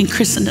in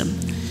Christendom.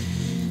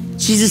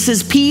 Jesus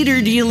says, "Peter,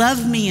 do you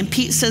love me?" And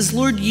Pete says,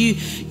 "Lord, you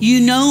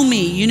know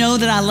me. You know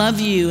that I love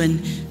you."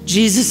 And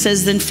Jesus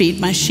says, "Then feed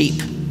my sheep."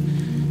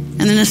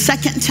 And then a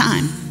second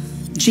time,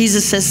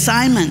 Jesus says,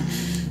 "Simon,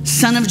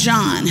 son of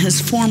John," his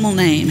formal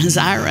name, his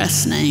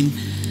IRS name,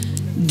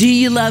 "do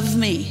you love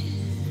me?"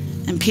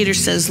 And Peter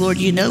says, "Lord,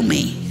 you know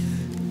me.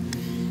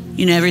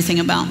 You know everything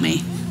about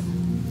me.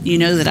 You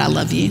know that I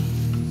love you.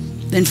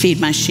 Then feed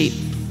my sheep."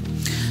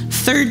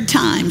 Third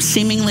time,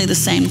 seemingly the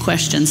same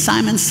question.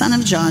 "Simon, son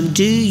of John,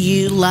 do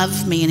you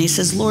love me?" And he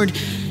says, "Lord,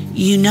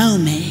 you know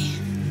me.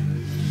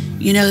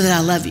 You know that I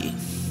love you."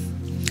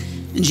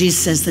 And Jesus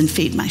says, "Then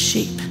feed my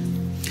sheep."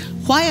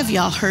 Why have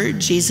y'all heard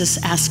Jesus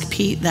ask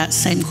Pete that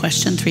same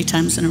question 3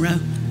 times in a row?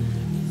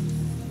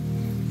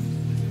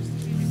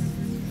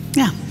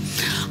 Yeah.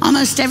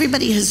 Almost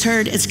everybody has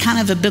heard it's kind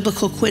of a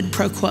biblical quid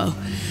pro quo,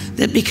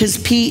 that because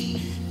Pete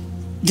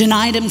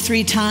denied him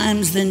 3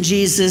 times, then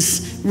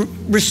Jesus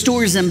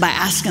restores him by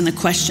asking the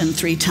question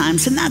 3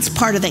 times. And that's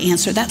part of the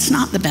answer. That's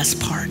not the best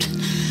part.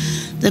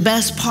 The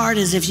best part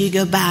is if you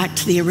go back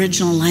to the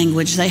original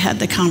language they had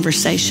the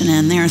conversation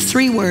in. There are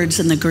 3 words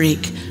in the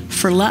Greek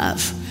for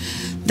love.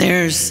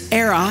 There's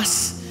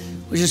eros,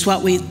 which is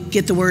what we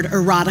get the word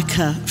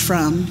erotica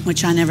from,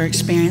 which I never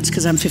experienced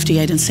because I'm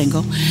 58 and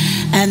single.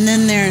 And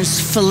then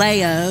there's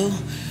phileo,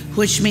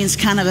 which means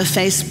kind of a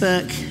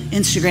Facebook,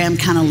 Instagram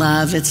kind of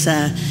love. It's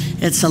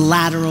a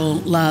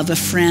lateral love, a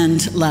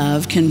friend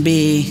love, can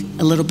be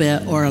a little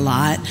bit or a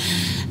lot.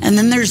 And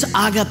then there's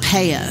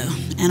agapeo.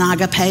 And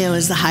agapeo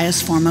is the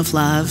highest form of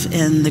love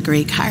in the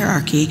Greek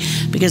hierarchy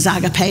because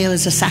agapeo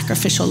is a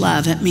sacrificial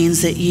love. It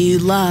means that you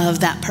love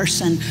that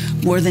person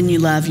more than you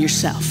love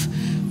yourself.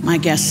 My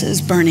guess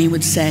is Bernie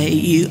would say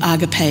you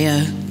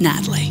agapeo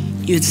Natalie.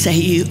 You would say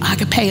you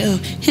agapeo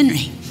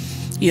Henry.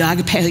 You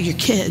agapeo your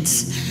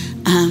kids.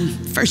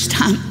 First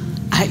time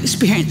I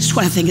experienced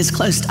what I think is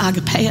close to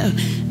agapeo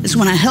is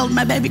when I held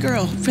my baby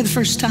girl for the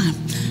first time.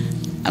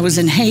 I was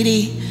in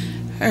Haiti.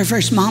 Her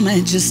first mama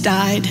had just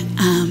died.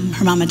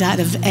 Her mama died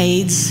of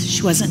AIDS.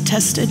 She wasn't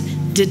tested,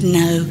 didn't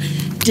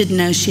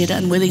know she had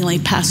unwittingly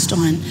passed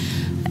on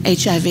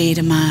HIV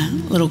to my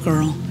little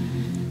girl.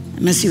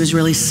 Missy was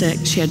really sick.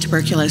 She had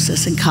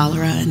tuberculosis and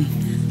cholera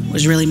and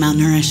was really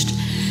malnourished.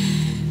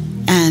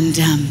 And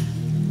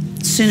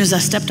as soon as I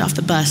stepped off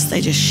the bus,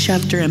 they just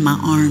shoved her in my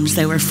arms.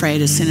 They were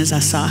afraid as soon as I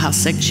saw how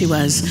sick she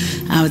was,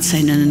 I would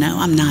say, no,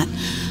 I'm not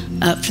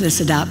up for this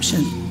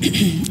adoption.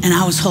 And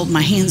I was holding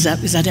my hands up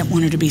because I didn't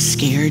want her to be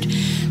scared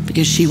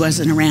because she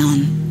wasn't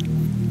around,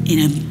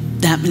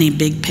 that many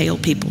big, pale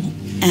people.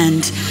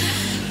 And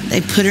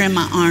they put her in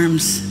my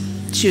arms.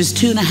 She was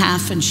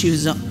 2.5 and she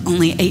was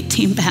only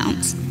 18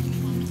 pounds.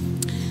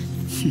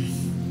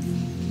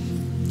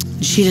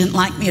 She didn't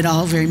like me at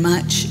all very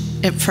much.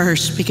 at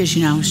first because,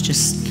 I was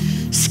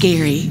just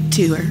scary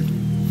to her.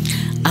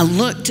 I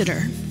looked at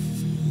her,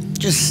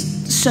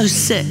 just so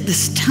sick,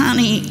 this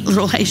tiny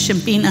little Haitian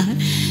peanut.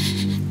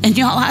 And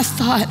y'all, I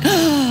thought,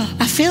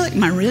 I feel like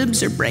my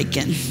ribs are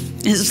breaking.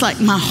 It's like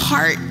my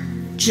heart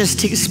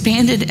just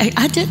expanded.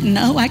 I didn't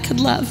know I could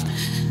love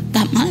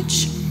that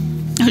much.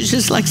 I was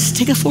just like,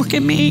 stick a fork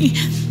in me.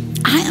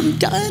 I am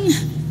done.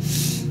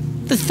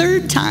 The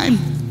third time,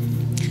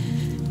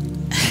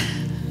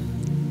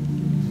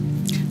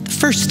 the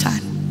first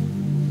time,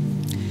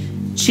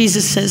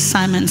 Jesus says,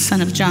 Simon,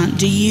 son of John,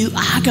 do you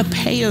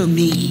agapeo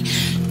me?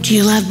 Do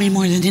you love me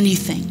more than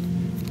anything?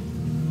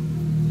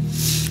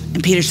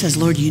 And Peter says,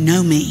 Lord, you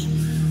know me.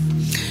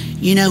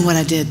 You know what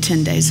I did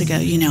 10 days ago.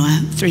 You know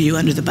I threw you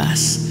under the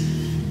bus.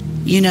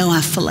 You know I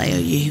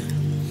phileo you.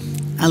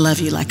 I love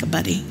you like a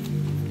buddy.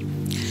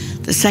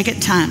 The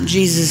second time,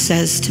 Jesus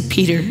says to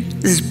Peter,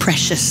 this is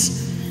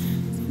precious,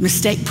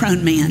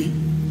 mistake-prone man,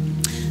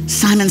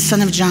 Simon,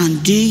 son of John,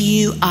 do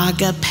you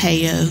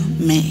agapeo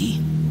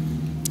me?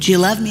 Do you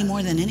love me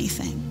more than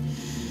anything?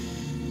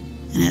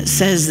 And it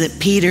says that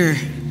Peter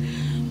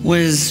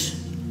was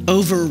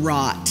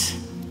overwrought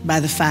by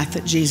the fact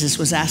that Jesus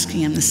was asking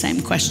him the same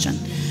question.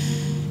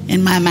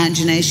 In my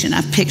imagination,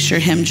 I picture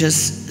him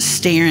just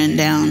staring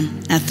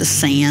down at the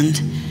sand.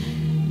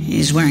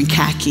 He's wearing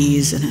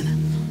khakis and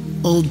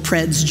an old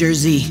Preds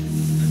jersey,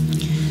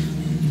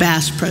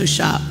 Bass Pro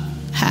Shop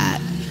hat.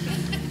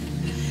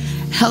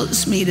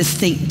 Helps me to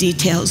think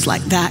details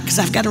like that because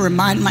I've got to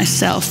remind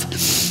myself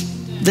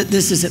that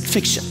this isn't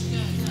fiction,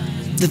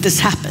 that this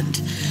happened,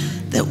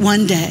 that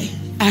one day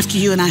after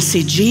you and I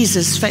see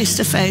Jesus face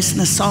to face and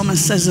the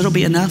psalmist says it'll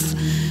be enough,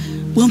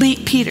 we'll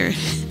meet Peter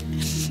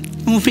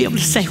and we'll be able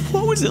to say,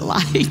 what was it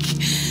like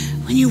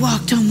when you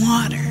walked on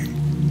water?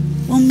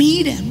 We'll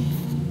meet him.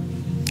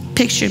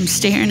 Picture him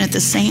staring at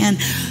the sand,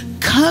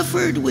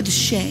 covered with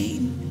shame.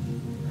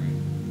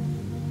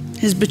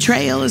 His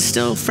betrayal is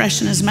still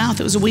fresh in his mouth.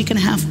 It was a week and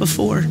a half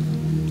before.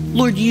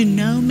 Lord, you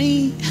know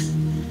me.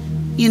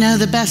 You know,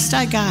 the best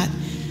I got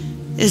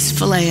is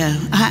phileo.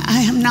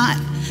 I am not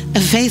a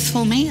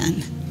faithful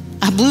man.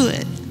 I blew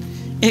it.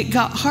 It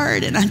got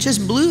hard and I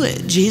just blew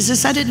it.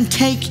 Jesus, I didn't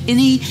take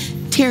any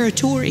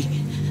territory.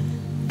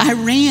 I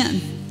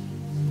ran.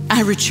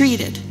 I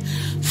retreated.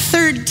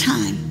 Third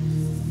time,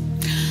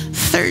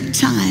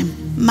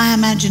 my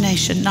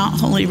imagination, not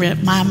Holy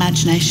Writ, my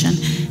imagination,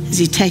 as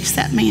he takes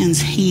that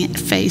man's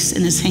face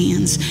in his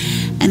hands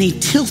and he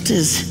tilts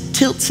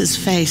his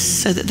face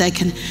so that they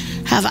can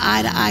have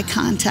eye-to-eye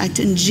contact.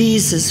 And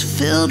Jesus,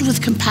 filled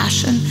with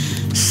compassion,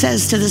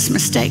 says to this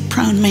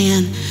mistake-prone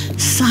man,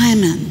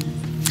 Simon,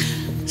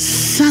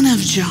 son of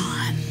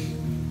John,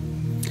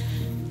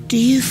 do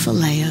you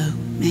phileo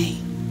me?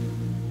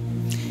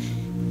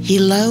 He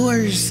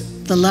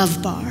lowers the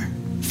love bar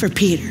for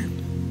Peter.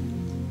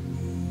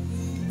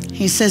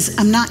 He says,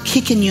 I'm not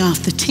kicking you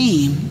off the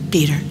team,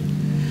 Peter.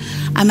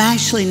 I'm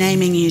actually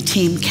naming you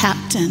team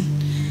captain.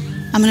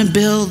 I'm going to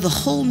build the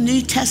whole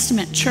New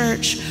Testament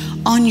church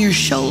on your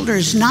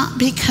shoulders, not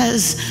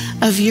because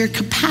of your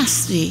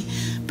capacity,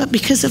 but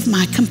because of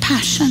my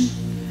compassion.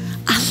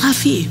 I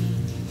love you.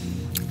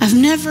 I've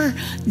never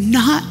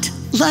not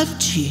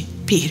loved you,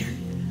 Peter.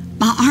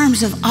 My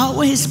arms have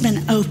always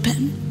been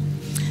open.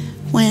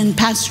 When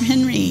Pastor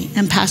Henry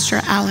and Pastor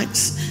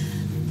Alex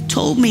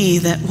told me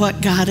that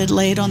what God had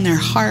laid on their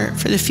heart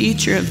for the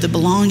future of the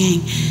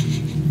belonging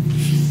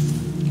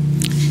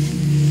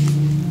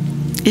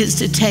is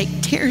to take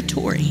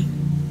territory,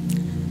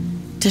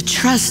 to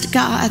trust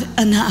God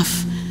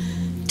enough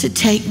to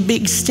take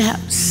big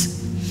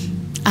steps,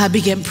 I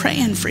began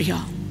praying for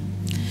y'all.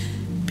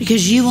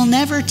 Because you will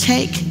never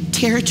take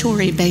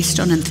territory based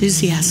on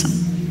enthusiasm.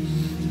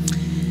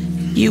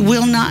 You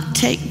will not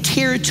take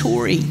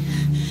territory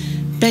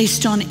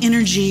based on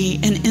energy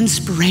and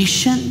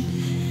inspiration.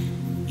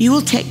 You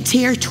will take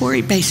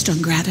territory based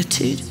on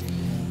gratitude.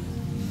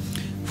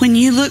 When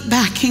you look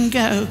back and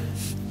go,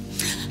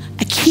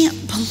 I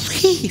can't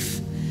believe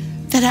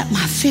that at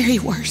my very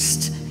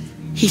worst,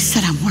 he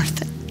said I'm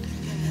worth it.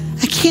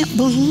 I can't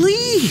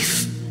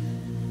believe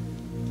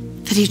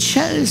that he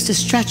chose to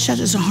stretch out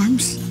his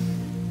arms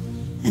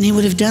and he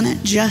would have done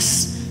it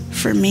just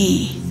for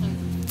me.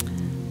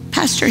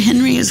 Pastor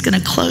Henry is going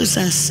to close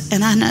us,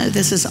 and I know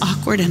this is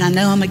awkward, and I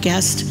know I'm a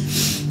guest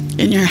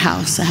in your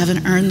house. I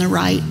haven't earned the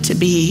right to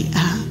be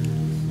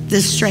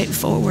this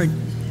straightforward.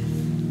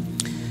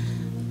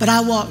 But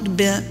I walked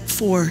bent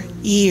for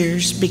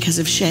years because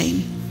of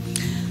shame.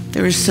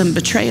 There was some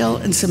betrayal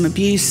and some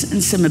abuse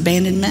and some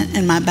abandonment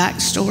in my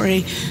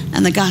backstory,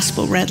 and the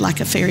gospel read like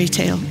a fairy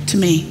tale to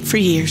me for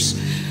years.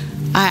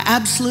 I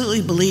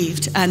absolutely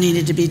believed I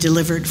needed to be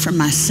delivered from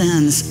my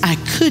sins. I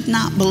could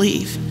not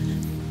believe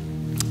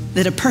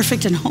that a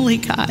perfect and holy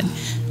God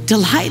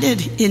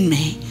delighted in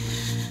me.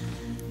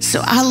 So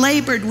I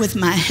labored with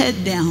my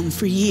head down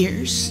for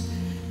years.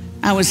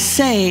 I was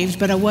saved,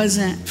 but I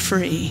wasn't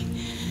free.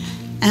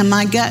 And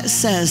my gut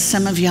says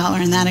some of y'all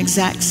are in that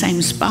exact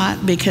same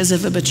spot because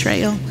of a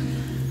betrayal,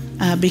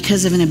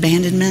 because of an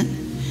abandonment.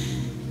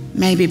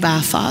 maybe by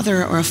a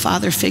father or a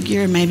father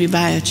figure, maybe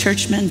by a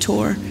church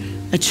mentor,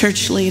 a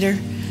church leader.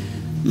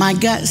 My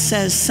gut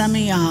says some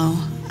of y'all,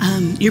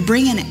 you're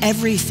bringing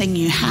everything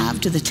you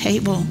have to the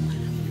table.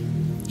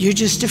 You're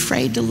just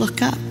afraid to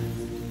look up.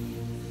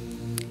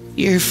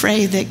 You're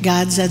afraid that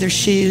God's other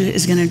shoe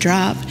is going to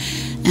drop,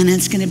 and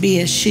it's going to be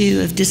a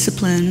shoe of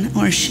discipline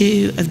or a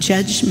shoe of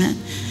judgment.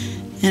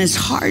 And it's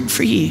hard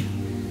for you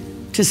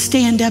to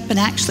stand up and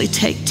actually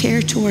take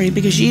territory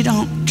because you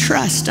don't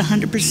trust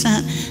 100%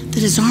 that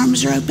his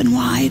arms are open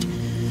wide.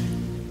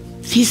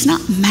 He's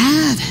not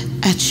mad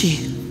at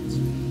you.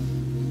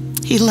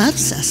 He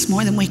loves us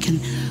more than we can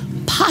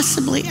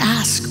possibly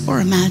ask or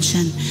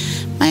imagine.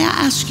 May I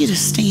ask you to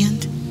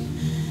stand?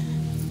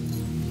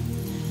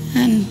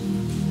 And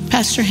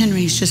Pastor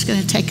Henry's just going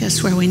to take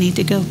us where we need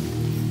to go.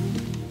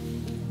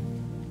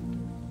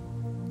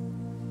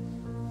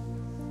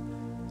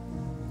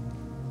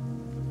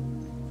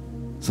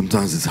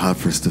 Sometimes it's hard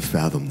for us to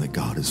fathom that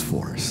God is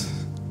for us,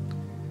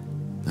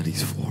 that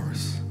he's for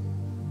us.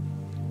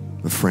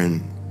 My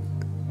friend,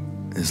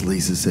 as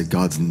Lisa said,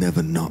 God's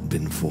never not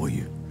been for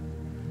you.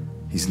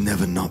 He's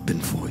never not been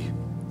for you.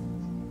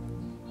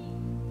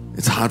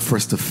 It's hard for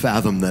us to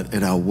fathom that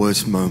at our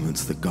worst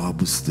moments that God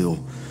was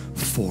still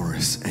for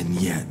us. And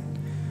yet,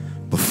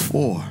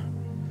 before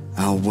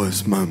our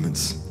worst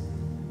moments,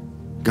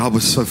 God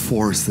was so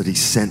for us that he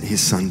sent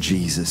his son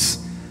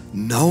Jesus,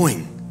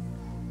 knowing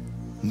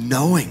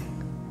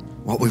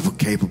what we were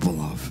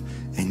capable of.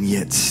 And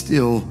yet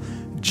still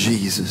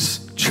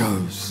Jesus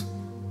chose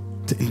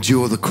to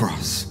endure the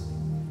cross,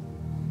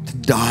 to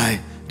die,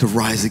 to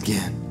rise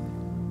again,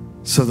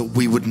 so that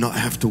we would not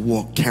have to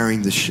walk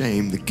carrying the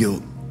shame, the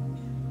guilt,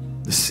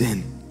 the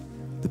sin,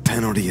 the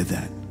penalty of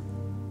that.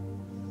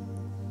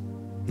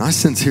 And I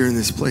sense here in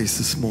this place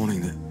this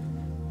morning that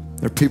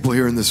there are people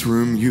here in this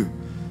room, you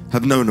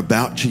have known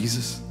about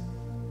Jesus.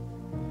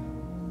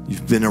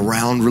 You've been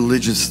around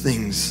religious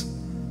things,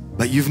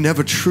 but you've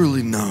never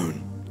truly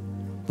known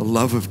the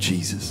love of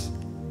Jesus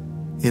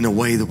in a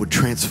way that would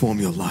transform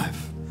your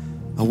life,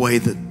 a way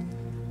that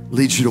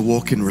leads you to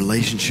walk in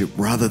relationship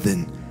rather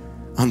than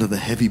under the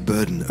heavy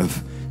burden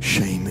of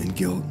shame and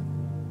guilt.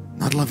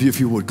 And I'd love you if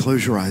you would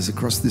close your eyes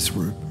across this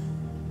room.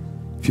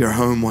 If you're at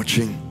home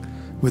watching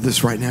with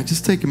us right now,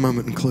 just take a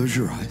moment and close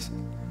your eyes.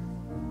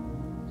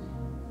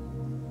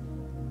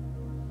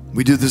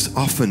 We do this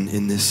often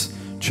in this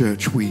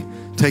church. We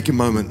take a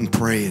moment and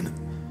pray and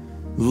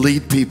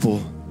lead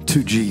people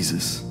to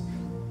Jesus,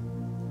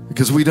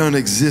 because we don't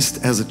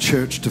exist as a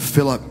church to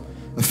fill up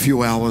a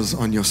few hours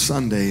on your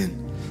Sunday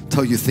and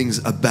tell you things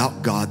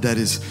about God. That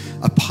is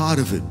a part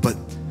of it, but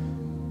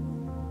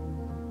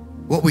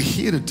what we're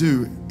here to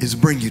do is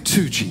bring you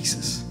to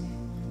Jesus,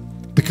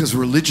 because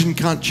religion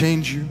can't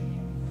change you.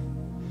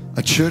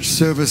 A church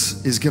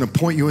service is going to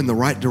point you in the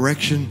right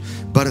direction,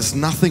 but it's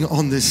nothing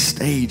on this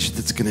stage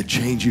that's going to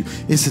change you.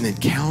 It's an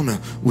encounter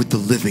with the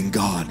living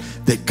God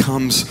that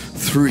comes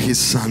through his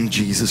son,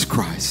 Jesus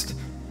Christ.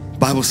 The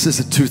Bible says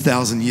that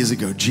 2,000 years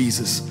ago,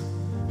 Jesus,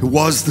 who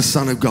was the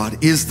Son of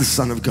God, is the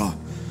Son of God,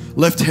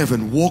 left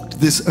heaven, walked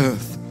this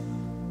earth,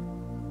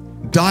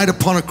 died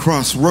upon a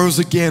cross, rose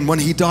again. When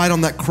he died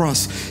on that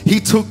cross, he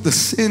took the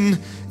sin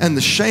and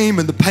the shame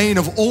and the pain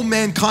of all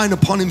mankind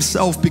upon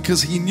himself,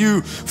 because he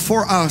knew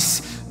for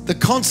us the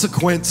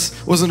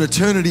consequence was an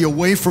eternity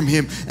away from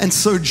him. And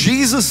so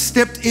Jesus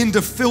stepped in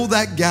to fill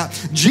that gap.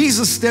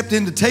 Jesus stepped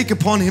in to take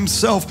upon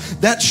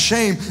himself that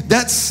shame,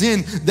 that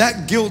sin,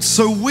 that guilt,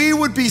 so we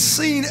would be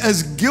seen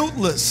as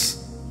guiltless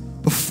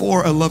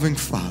before a loving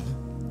Father.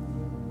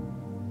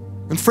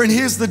 And friend,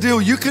 here's the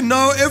deal. You can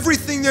know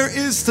everything there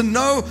is to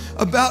know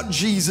about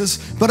Jesus,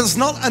 but it's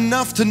not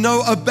enough to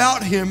know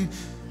about him.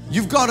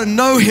 You've got to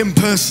know him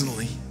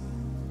personally.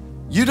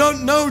 You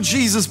don't know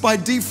Jesus by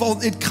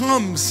default. It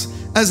comes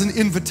as an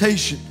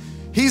invitation.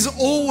 He's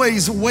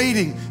always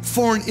waiting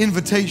for an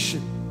invitation.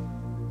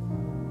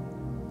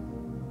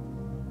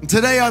 And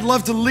today I'd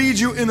love to lead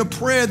you in a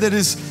prayer that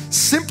is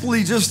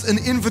simply just an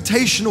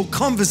invitational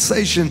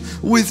conversation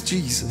with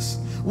Jesus,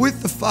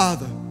 with the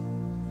Father.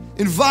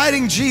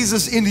 Inviting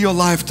Jesus into your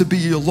life to be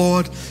your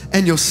Lord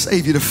and your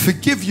Savior, to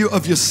forgive you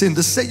of your sin,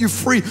 to set you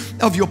free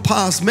of your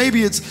past.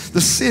 Maybe it's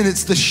the sin,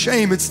 it's the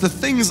shame, it's the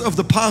things of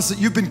the past that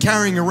you've been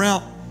carrying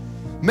around.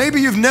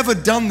 Maybe you've never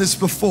done this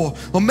before,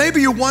 or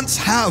maybe you once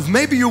have.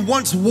 Maybe you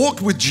once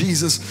walked with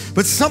Jesus,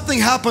 but something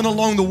happened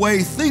along the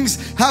way.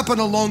 Things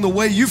happened along the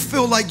way. You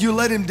feel like you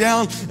let him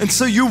down, and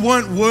so you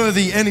weren't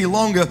worthy any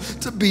longer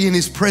to be in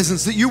his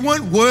presence, that you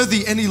weren't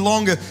worthy any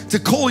longer to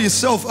call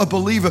yourself a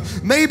believer.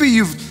 Maybe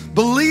you've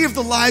believed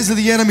the lies of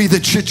the enemy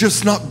that you're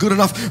just not good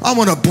enough. I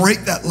want to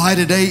break that lie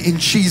today in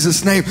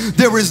Jesus' name.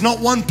 There is not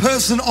one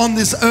person on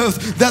this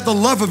earth that the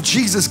love of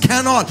Jesus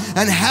cannot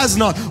and has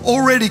not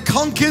already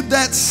conquered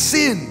that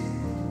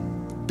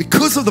sin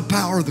because of the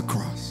power of the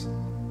cross.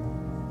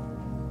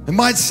 It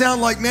might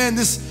sound like, man,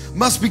 this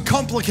must be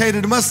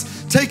complicated. It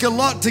must take a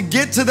lot to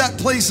get to that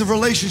place of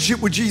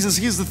relationship with Jesus.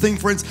 Here's the thing,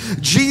 friends.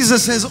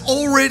 Jesus has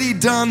already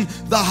done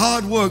the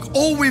hard work.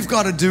 All we've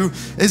got to do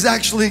is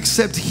actually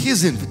accept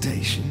his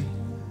invitation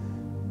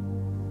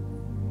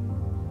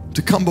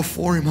to come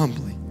before him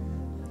humbly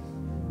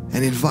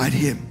and invite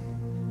him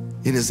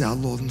in as our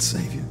Lord and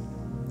Savior.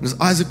 And as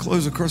eyes are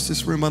closed across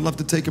this room, I'd love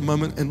to take a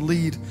moment and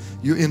lead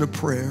you in a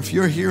prayer. If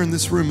you're here in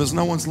this room as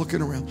no one's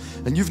looking around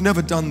and you've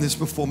never done this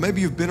before, maybe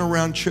you've been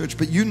around church,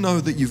 but you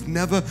know that you've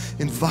never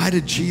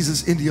invited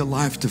Jesus into your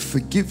life to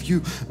forgive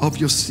you of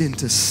your sin,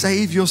 to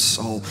save your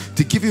soul,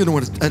 to give you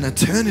an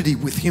eternity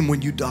with him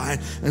when you die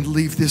and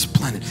leave this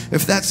planet.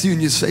 If that's you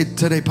and you say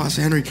today,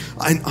 Pastor Henry,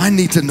 I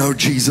need to know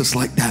Jesus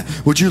like that,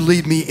 would you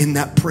lead me in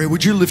that prayer?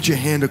 Would you lift your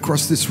hand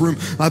across this room?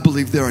 I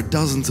believe there are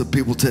dozens of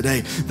people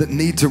today that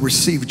need to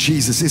receive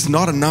Jesus. It's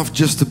not enough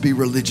just to be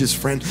religious,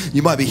 friend.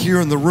 You might be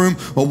here in the room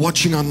or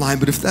watching online,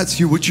 but if that's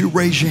you, would you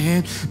raise your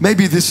hand?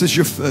 Maybe this is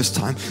your first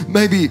time.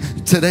 Maybe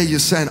today you're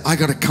saying, I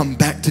got to come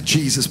back to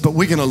Jesus, but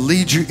we're going to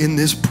lead you in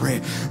this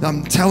prayer.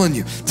 I'm telling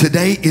you,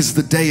 today is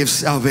the day of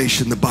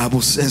salvation, the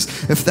Bible says.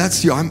 If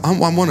that's you, I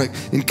want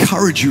to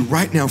encourage you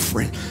right now,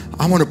 friend.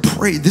 I want to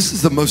pray. This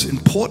is the most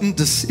important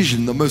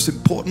decision, the most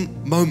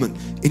important moment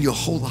in your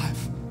whole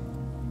life.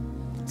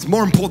 It's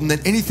more important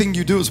than anything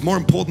you do. It's more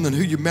important than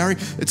who you marry.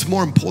 It's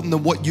more important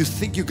than what you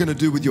think you're going to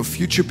do with your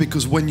future,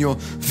 because when your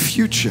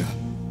future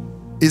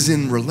is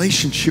in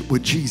relationship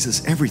with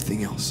Jesus,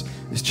 everything else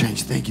is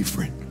changed. Thank you,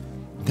 friend.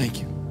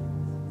 Thank you.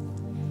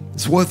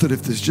 It's worth it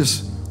if there's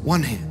just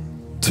one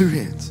hand, two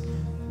hands,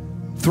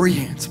 three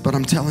hands. But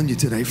I'm telling you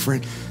today,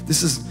 friend,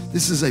 this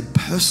is a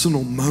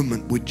personal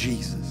moment with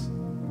Jesus.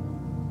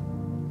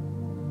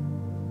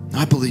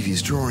 I believe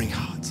he's drawing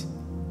hearts.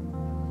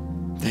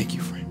 Thank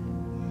you, friend.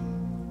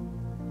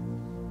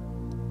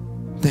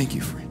 Thank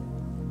you, friend.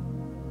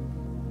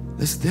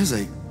 There's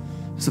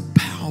a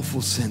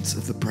powerful sense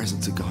of the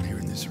presence of God here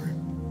in this room.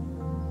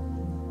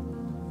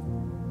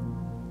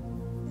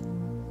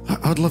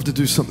 I'd love to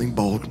do something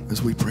bold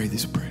as we pray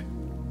this prayer.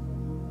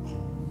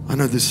 I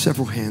know there's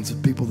several hands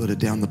of people that are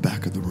down the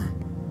back of the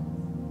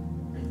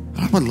room.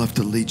 I would love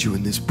to lead you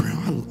in this prayer.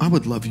 I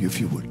would love you if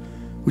you would.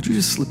 Would you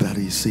just slip out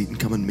of your seat and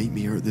come and meet me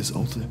here at this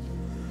altar?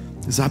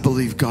 As I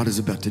believe God is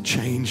about to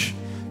change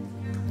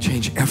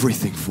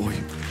everything for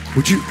you.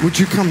 Would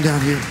you come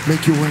down here,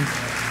 make your way?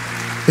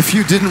 If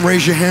you didn't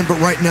raise your hand, but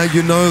right now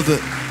you know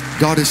that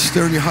God is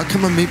stirring your heart,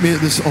 come and meet me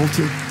at this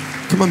altar.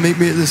 Come and meet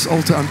me at this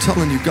altar. I'm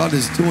telling you, God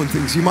is doing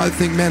things. You might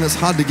think, man, it's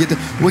hard to get to.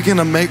 We're going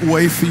to make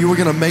way for you. We're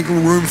going to make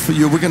room for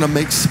you. We're going to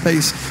make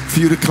space for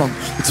you to come.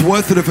 It's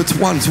worth it if it's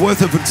one. It's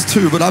worth it if it's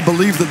two. But I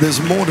believe that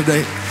there's more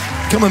today.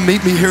 Come and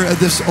meet me here at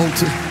this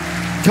altar.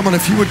 Come on,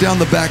 if you were down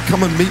the back,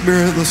 come and meet me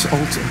here at this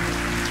altar.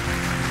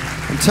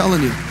 I'm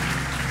telling you.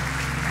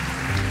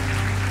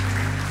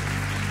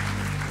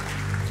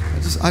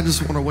 I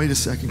just want to wait a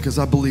second, because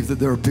I believe that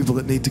there are people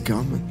that need to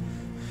come.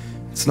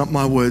 And it's not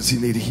my words you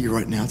need to hear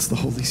right now. It's the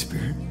Holy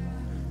Spirit.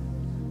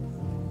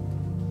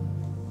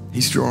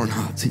 He's drawing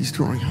hearts. He's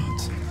drawing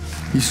hearts.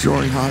 He's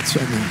drawing hearts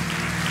right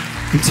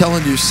now. I'm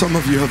telling you, some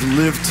of you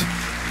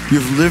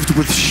you've lived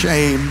with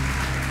shame,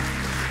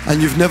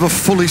 and you've never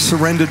fully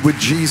surrendered with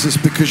Jesus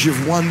because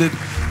you've wondered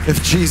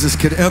if Jesus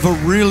could ever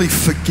really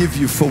forgive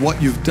you for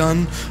what you've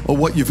done or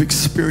what you've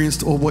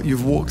experienced or what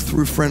you've walked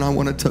through. Friend, I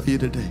want to tell you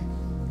today,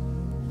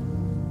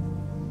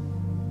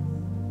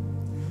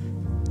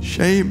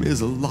 shame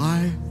is a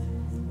lie.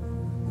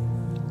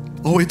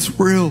 Oh, it's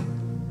real.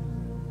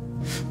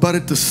 But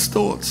it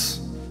distorts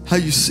how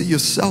you see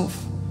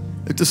yourself.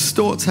 It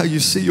distorts how you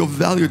see your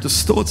value. It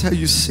distorts how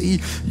you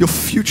see your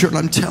future. And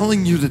I'm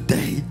telling you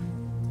today,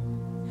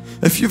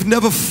 if you've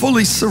never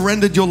fully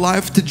surrendered your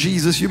life to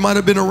Jesus, you might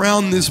have been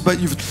around this, but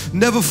you've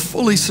never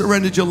fully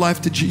surrendered your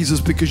life to Jesus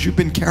because you've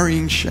been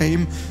carrying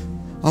shame.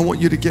 I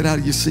want you to get out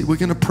of your seat. We're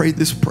going to pray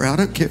this prayer. I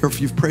don't care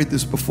if you've prayed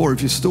this before.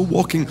 If you're still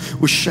walking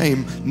with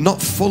shame, not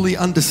fully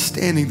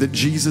understanding that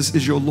Jesus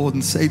is your Lord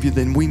and Savior,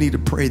 then we need to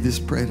pray this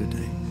prayer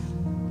today.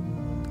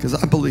 Because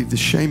I believe the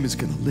shame is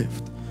going to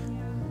lift.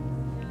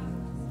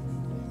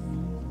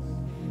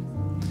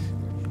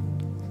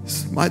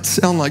 This might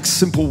sound like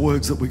simple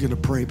words that we're going to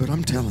pray, but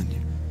I'm telling you,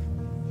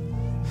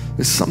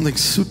 there's something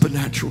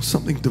supernatural,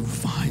 something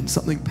divine,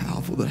 something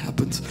powerful that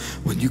happens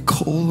when you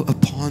call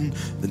upon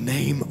the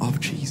name of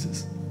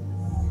Jesus.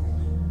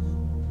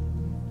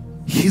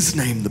 His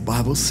name, the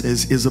Bible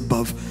says, is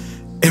above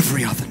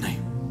every other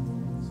name.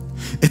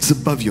 It's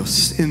above your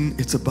sin.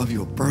 It's above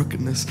your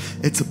brokenness.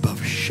 It's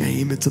above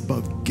shame. It's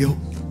above guilt.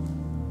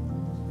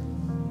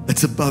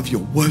 It's above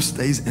your worst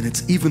days, and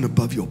it's even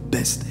above your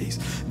best days.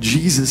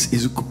 Jesus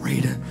is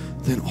greater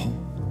than all.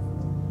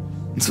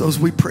 And so as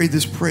we pray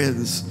this prayer,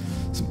 there's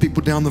some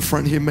people down the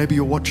front here. Maybe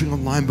you're watching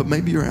online, but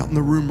maybe you're out in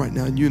the room right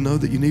now and you know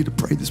that you need to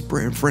pray this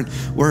prayer. And friend,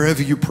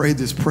 wherever you pray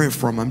this prayer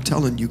from, I'm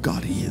telling you,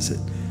 God hears it.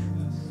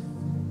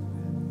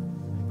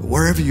 But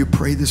wherever you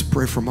pray this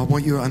prayer from, I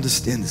want you to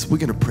understand this. We're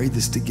going to pray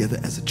this together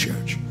as a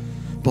church.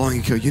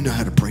 Belonging Co, you know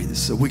how to pray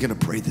this. So we're going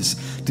to pray this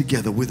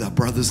together with our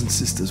brothers and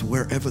sisters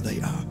wherever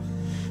they are.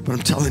 But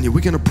I'm telling you,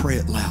 we're going to pray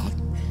it loud.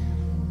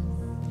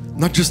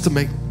 Not just to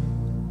make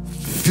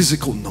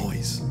physical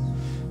noise,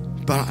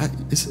 but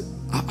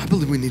I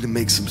believe we need to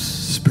make some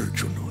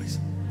spiritual noise.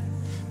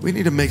 We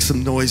need to make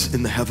some noise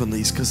in the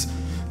heavenlies, because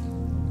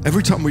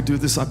Every time we do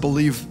this, I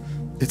believe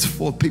it's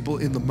for people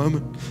in the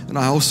moment. And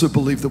I also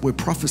believe that we're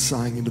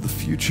prophesying into the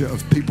future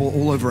of people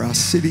all over our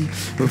city.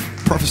 We're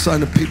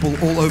prophesying to people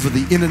all over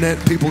the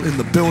internet, people in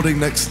the building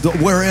next door,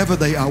 wherever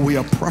they are. We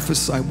are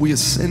prophesying. We are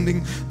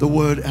sending the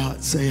word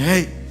out. Say,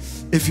 hey,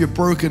 if you're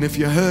broken, if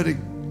you're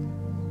hurting,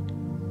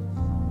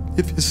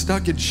 if you're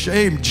stuck in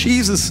shame,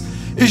 Jesus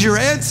is your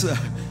answer.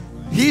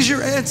 He's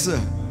your answer.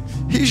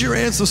 He's your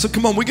answer. So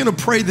come on, we're going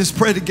to pray this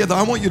prayer together.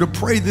 I want you to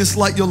pray this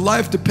like your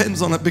life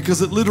depends on it,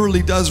 because it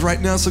literally does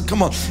right now. So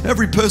come on,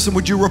 every person,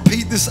 would you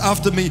repeat this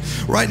after me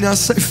right now?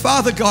 Say,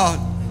 Father God,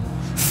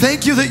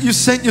 thank you that you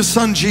sent your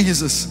son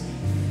Jesus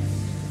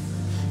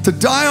to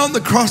die on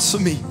the cross for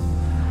me.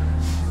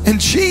 And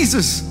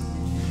Jesus,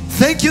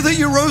 thank you that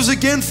you rose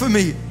again for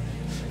me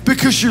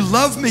because you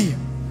love me.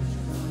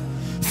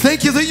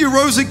 Thank you that you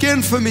rose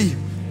again for me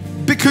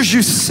because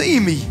you see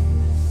me.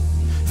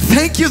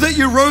 Thank you that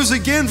you rose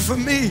again for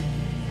me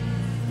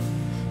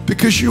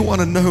because you want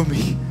to know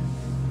me.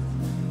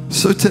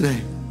 So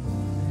today,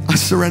 I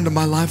surrender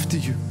my life to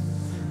you.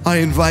 I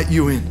invite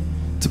you in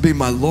to be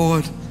my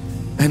Lord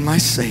and my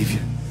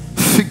Savior.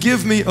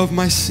 Forgive me of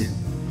my sin.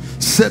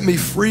 Set me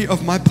free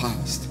of my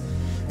past.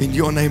 In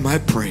your name I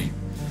pray.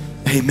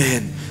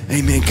 Amen.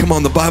 Amen. Come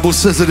on, the Bible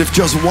says that if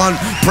just one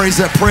prays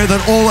that prayer,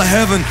 then all of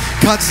heaven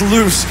cuts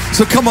loose.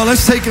 So come on,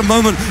 let's take a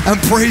moment and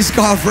praise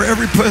God for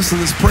every person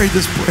that's prayed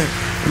this prayer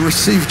and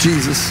received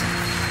Jesus.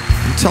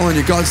 I'm telling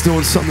you, God's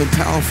doing something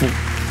powerful.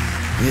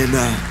 And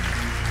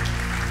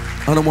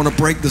I don't want to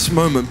break this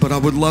moment, but I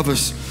would love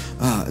us,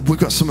 we've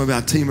got some of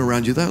our team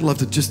around you. They'd love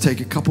to just take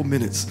a couple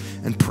minutes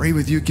and pray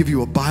with you, give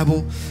you a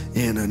Bible,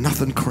 and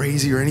nothing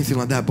crazy or anything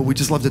like that, but we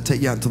just love to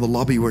take you out into the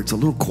lobby where it's a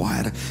little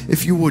quieter.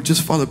 If you would,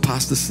 just follow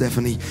Pastor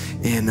Stephanie,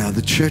 and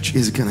the church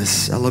is going to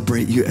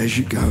celebrate you as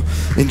you go.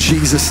 In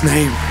Jesus'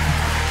 name.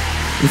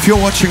 If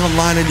you're watching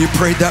online and you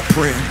prayed that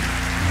prayer,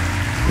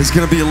 there's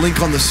going to be a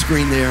link on the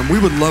screen there, and we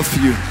would love for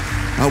you,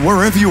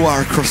 wherever you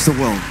are across the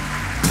world,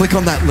 click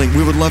on that link.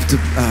 We would love to,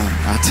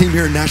 our team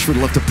here in Nashville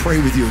would love to pray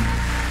with you,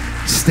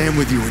 stand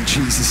with you in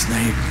Jesus'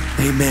 name.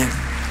 Amen.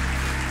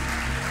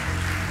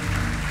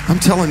 I'm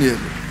telling you,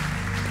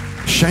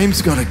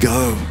 shame's got to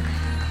go.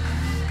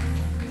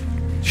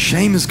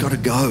 Shame has got to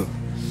go.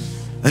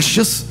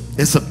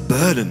 It's a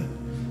burden.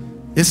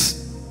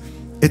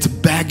 It's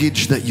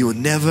baggage that you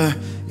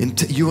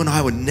and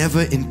I were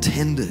never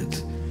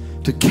intended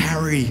to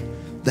carry,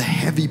 the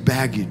heavy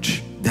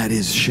baggage that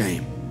is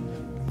shame.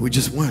 We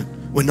just weren't.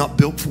 We're not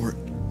built for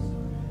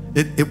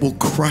it. It will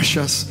crush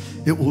us.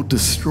 It will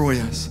destroy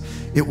us.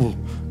 It will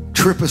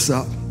trip us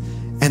up,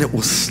 and it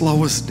will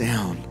slow us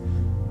down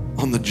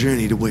on the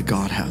journey to where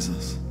God has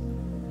us.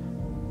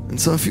 And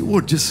so if you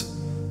would, just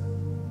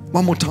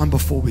one more time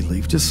before we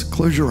leave, just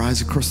close your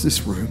eyes across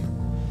this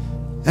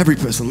room. Every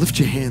person, lift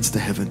your hands to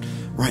heaven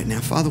right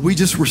now. Father, we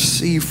just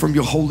receive from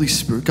your Holy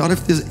Spirit. God,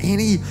 if there's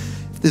any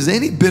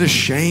bit of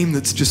shame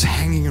that's just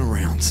hanging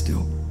around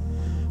still,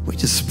 we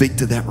just speak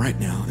to that right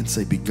now and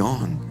say, be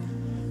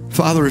gone.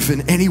 Father, if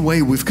in any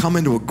way we've come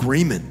into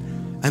agreement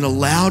and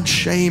allowed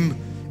shame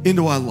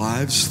into our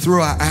lives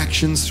through our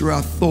actions, through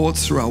our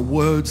thoughts, through our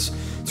words,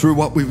 through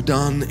what we've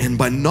done, and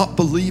by not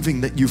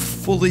believing that you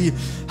fully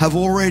have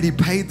already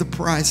paid the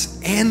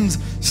price and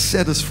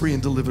set us free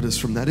and delivered us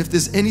from that. If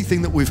there's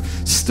anything that we've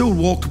still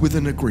walked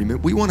within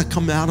agreement, we want to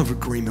come out of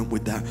agreement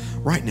with that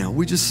right now.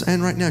 We're just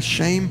saying right now,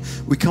 shame,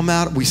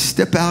 we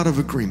step out of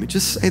agreement.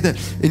 Just say that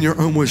in your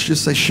own words.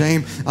 Just say,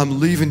 shame, I'm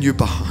leaving you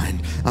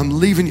behind. I'm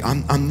leaving you.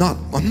 I'm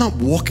not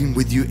walking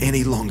with you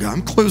any longer.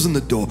 I'm closing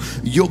the door.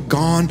 You're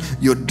gone.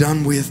 You're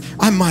done with.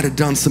 I might have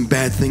done some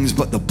bad things,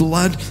 but the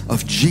blood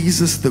of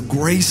Jesus, the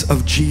grace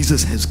of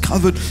Jesus has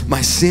covered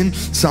my sin.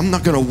 So I'm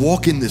not going to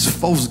walk in this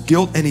false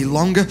guilt any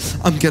longer.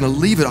 I'm going to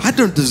leave it. I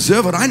don't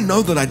deserve it. I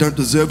know that I don't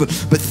deserve it.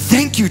 But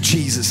thank you,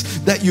 Jesus,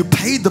 that you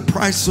paid the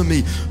price for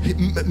me.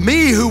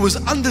 Me who was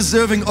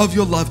undeserving of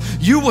your love.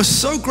 You were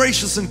so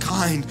gracious and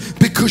kind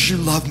because you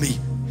love me.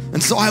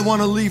 And so I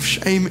want to leave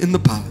shame in the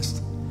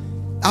past.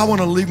 I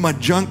want to leave my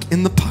junk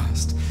in the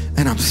past.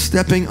 And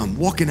I'm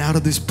walking out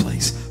of this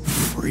place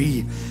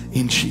free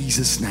in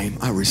Jesus' name.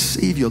 I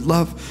receive your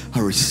love. I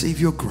receive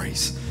your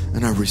grace.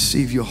 And I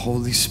receive your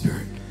Holy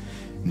Spirit.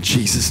 In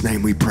Jesus'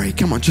 name we pray.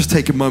 Come on, just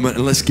take a moment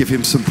and let's give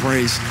him some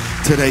praise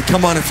today.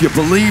 Come on, if you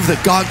believe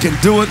that God can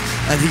do it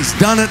and he's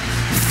done it,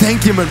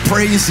 thank him and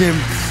praise him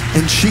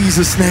in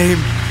Jesus' name.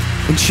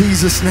 In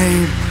Jesus'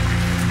 name.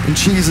 In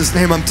Jesus'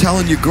 name, I'm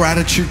telling you,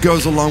 gratitude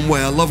goes a long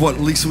way. I love what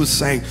Lisa was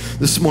saying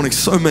this morning.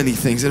 So many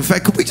things. In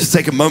fact, could we just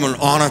take a moment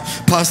and honor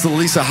Pastor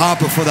Lisa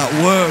Harper for that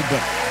word?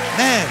 But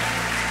man,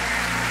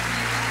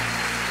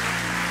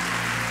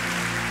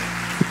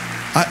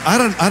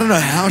 I don't know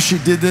how she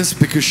did this,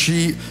 because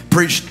she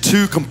preached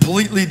two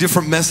completely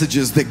different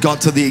messages that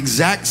got to the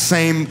exact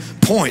same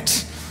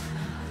point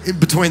in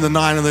between the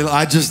 9 and the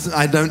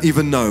I don't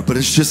even know, but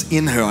it's just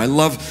in her. I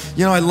love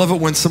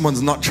it when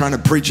someone's not trying to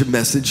preach a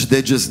message,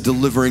 they're just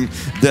delivering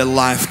their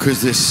life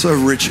because they're so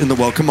rich in the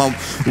world. Come on,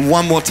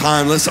 one more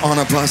time, let's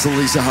honor Pastor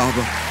Lisa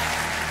Harper.